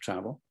continue to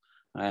travel.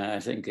 I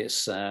think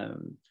it's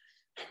been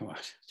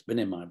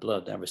in my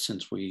blood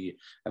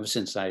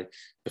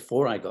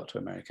before I got to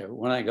America.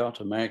 When I got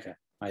to America,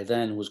 I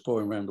then was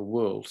going around the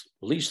world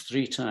at least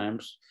 3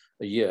 times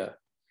a year,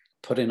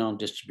 putting on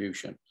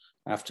distribution.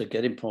 After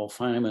getting Paul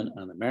Fineman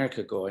and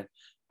America going,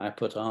 I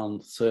put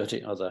on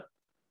 30 other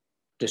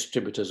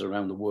distributors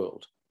around the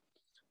world.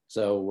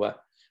 So,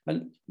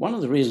 and one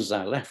of the reasons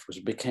I left was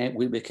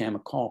we became a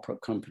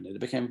corporate company. It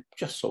became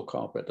just so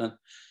corporate.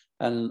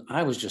 And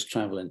I was just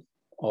traveling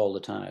all the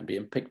time,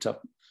 being picked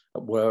up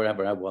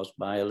wherever I was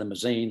by a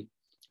limousine,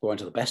 going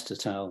to the best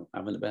hotel,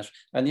 having the best,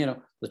 and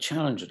the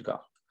challenge had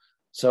got.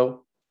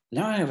 So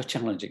now I have a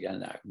challenge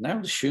again Now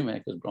the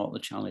Shoemakers brought the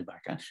challenge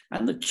back,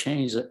 and the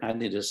change that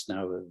Adidas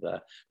now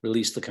have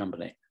released the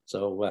company.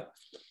 So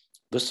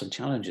there's some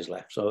challenges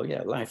left. So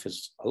yeah, life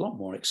is a lot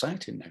more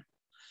exciting now.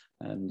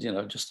 And,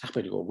 just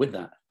happy to go with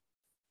that.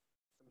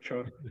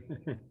 Sure.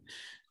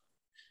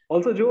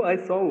 Also, Joe, I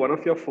saw one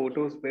of your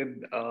photos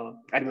with,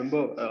 I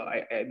remember,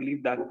 I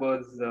believe that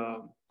was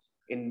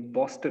in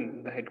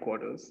Boston, the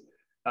headquarters,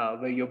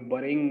 where you're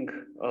burying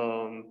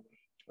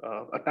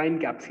a time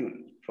capsule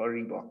for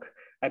Reebok.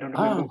 I don't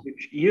remember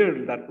which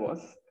year that was.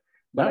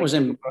 That was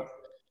in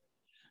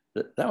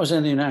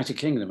the United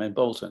Kingdom, in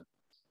Bolton.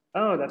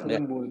 Oh, that was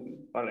in Bolton.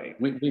 All right.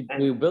 We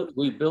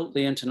built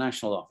the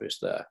international office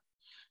there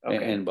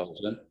in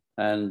Bolton.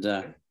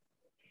 And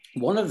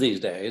one of these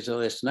days,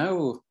 it's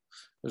now, it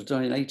was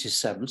done in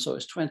 87, so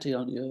it's 20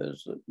 odd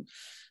years.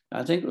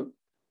 I think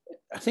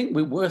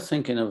we were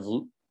thinking of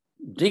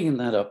digging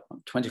that up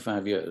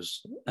 25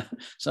 years.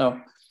 So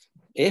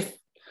if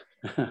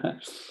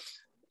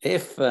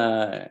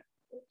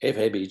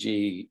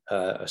ABG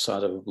are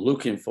sort of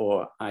looking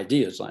for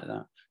ideas like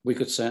that, we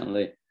could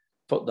certainly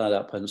put that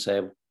up and say,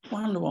 I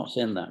wonder what's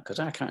in that, because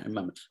I can't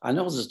remember. I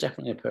know there's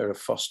definitely a pair of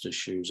Foster's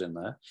shoes in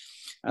there,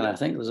 and I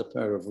think there's a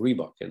pair of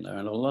Reebok in there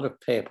and a lot of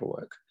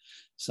paperwork.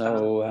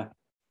 So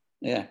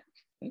yeah,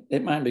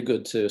 it might be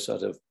good to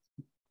sort of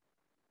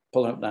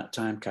pull out that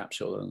time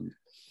capsule and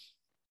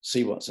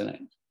see what's in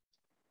it.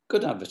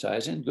 Good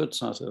advertising, good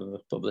sort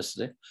of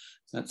publicity.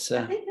 That's,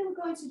 I think they were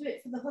going to do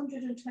it for the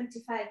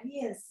 125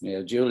 years.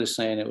 Yeah, Julie's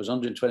saying it was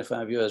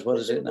 125 years. What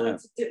is it now?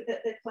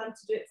 They planned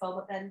to do it for,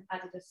 but then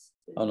Adidas.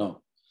 Oh,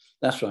 no.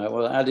 That's right.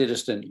 Well,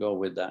 Adidas didn't go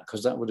with that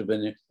because that would have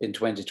been in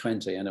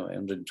 2020 anyway.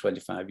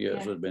 125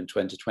 years would have been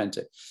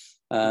 2020.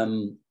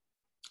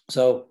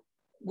 So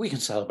we can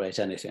celebrate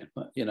anything,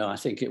 but I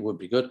think it would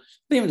be good.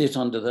 Leaving it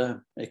under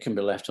there, it can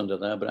be left under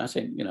there. But I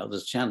think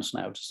there's a chance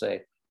now to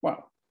say,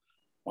 well,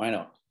 why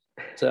not?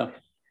 So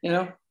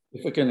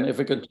if we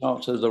can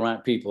talk to the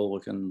right people,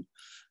 we can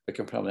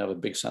probably have a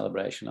big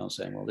celebration on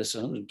saying, well, this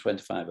is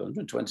 125,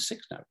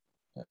 126 now,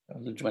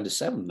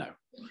 127 now.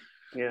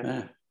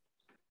 Yeah.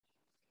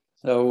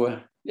 So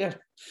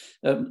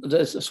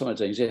there's some of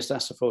the things. Yes,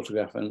 that's the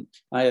photograph, and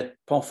I had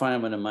Paul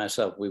Fireman and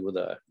myself. We were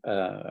there.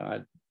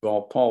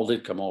 Paul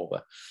did come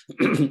over,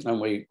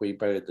 and we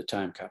buried the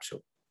time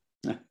capsule.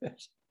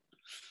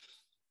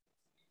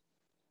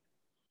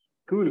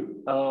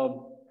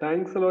 Cool.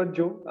 Thanks a lot,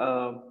 Joe.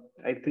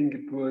 I think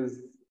it was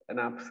an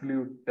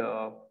absolute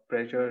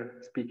pleasure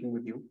speaking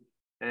with you,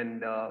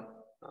 and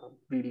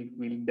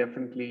we'll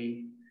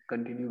definitely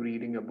continue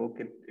reading your book.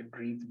 It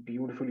reads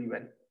beautifully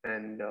well,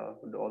 and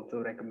would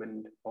also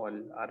recommend all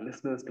our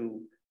listeners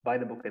to buy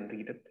the book and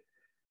read it.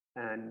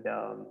 And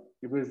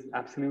it was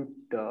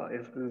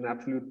an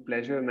absolute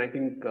pleasure. And I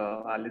think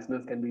our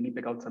listeners can really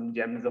pick out some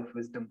gems of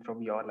wisdom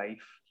from your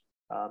life,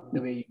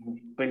 the way you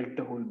built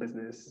the whole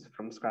business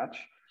from scratch.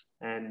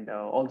 And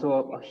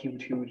also a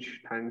huge,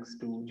 huge thanks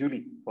to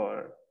Julie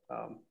for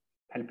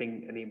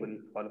helping enable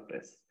all of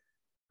this.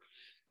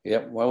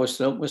 Yeah, well, we're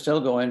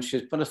still going.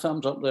 She's put a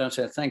thumbs up there and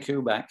said thank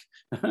you back.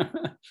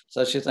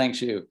 So she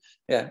thanks you.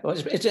 Yeah, well,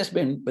 it's just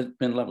been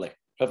lovely.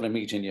 Lovely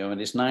meeting you,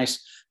 and it's nice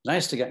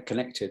to get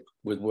connected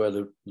with where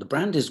the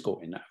brand is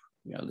going now.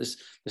 You know, this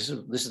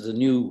is a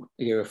new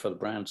era for the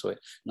brand, so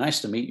it's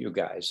nice to meet you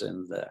guys,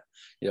 and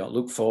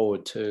look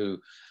forward to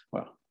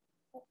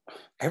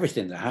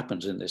everything that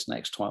happens in this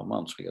next 12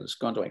 months, because it's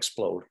going to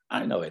explode.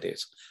 I know it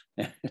is.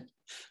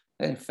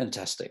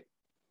 Fantastic.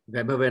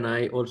 Vaibhav and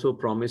I also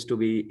promise to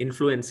be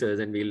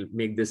influencers, and we'll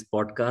make this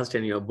podcast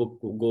and your book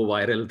go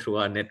viral through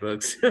our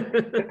networks.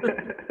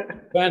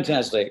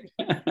 Fantastic.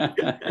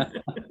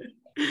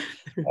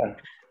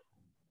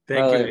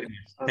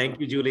 Thank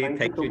you, Julie.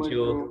 Thank you,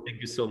 Joe.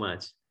 Thank you so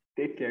much.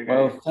 Take care, guys.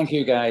 Well, thank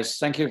you, guys.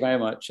 Thank you very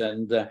much,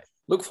 and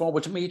look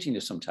forward to meeting you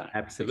sometime.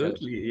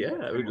 Absolutely. Yeah,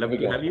 I would love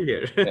to have you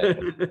here.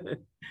 Yeah.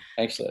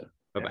 Excellent.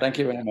 Bye-bye. Thank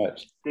you very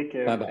much. Take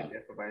care. Bye-bye.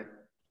 Bye-bye.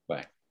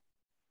 Bye.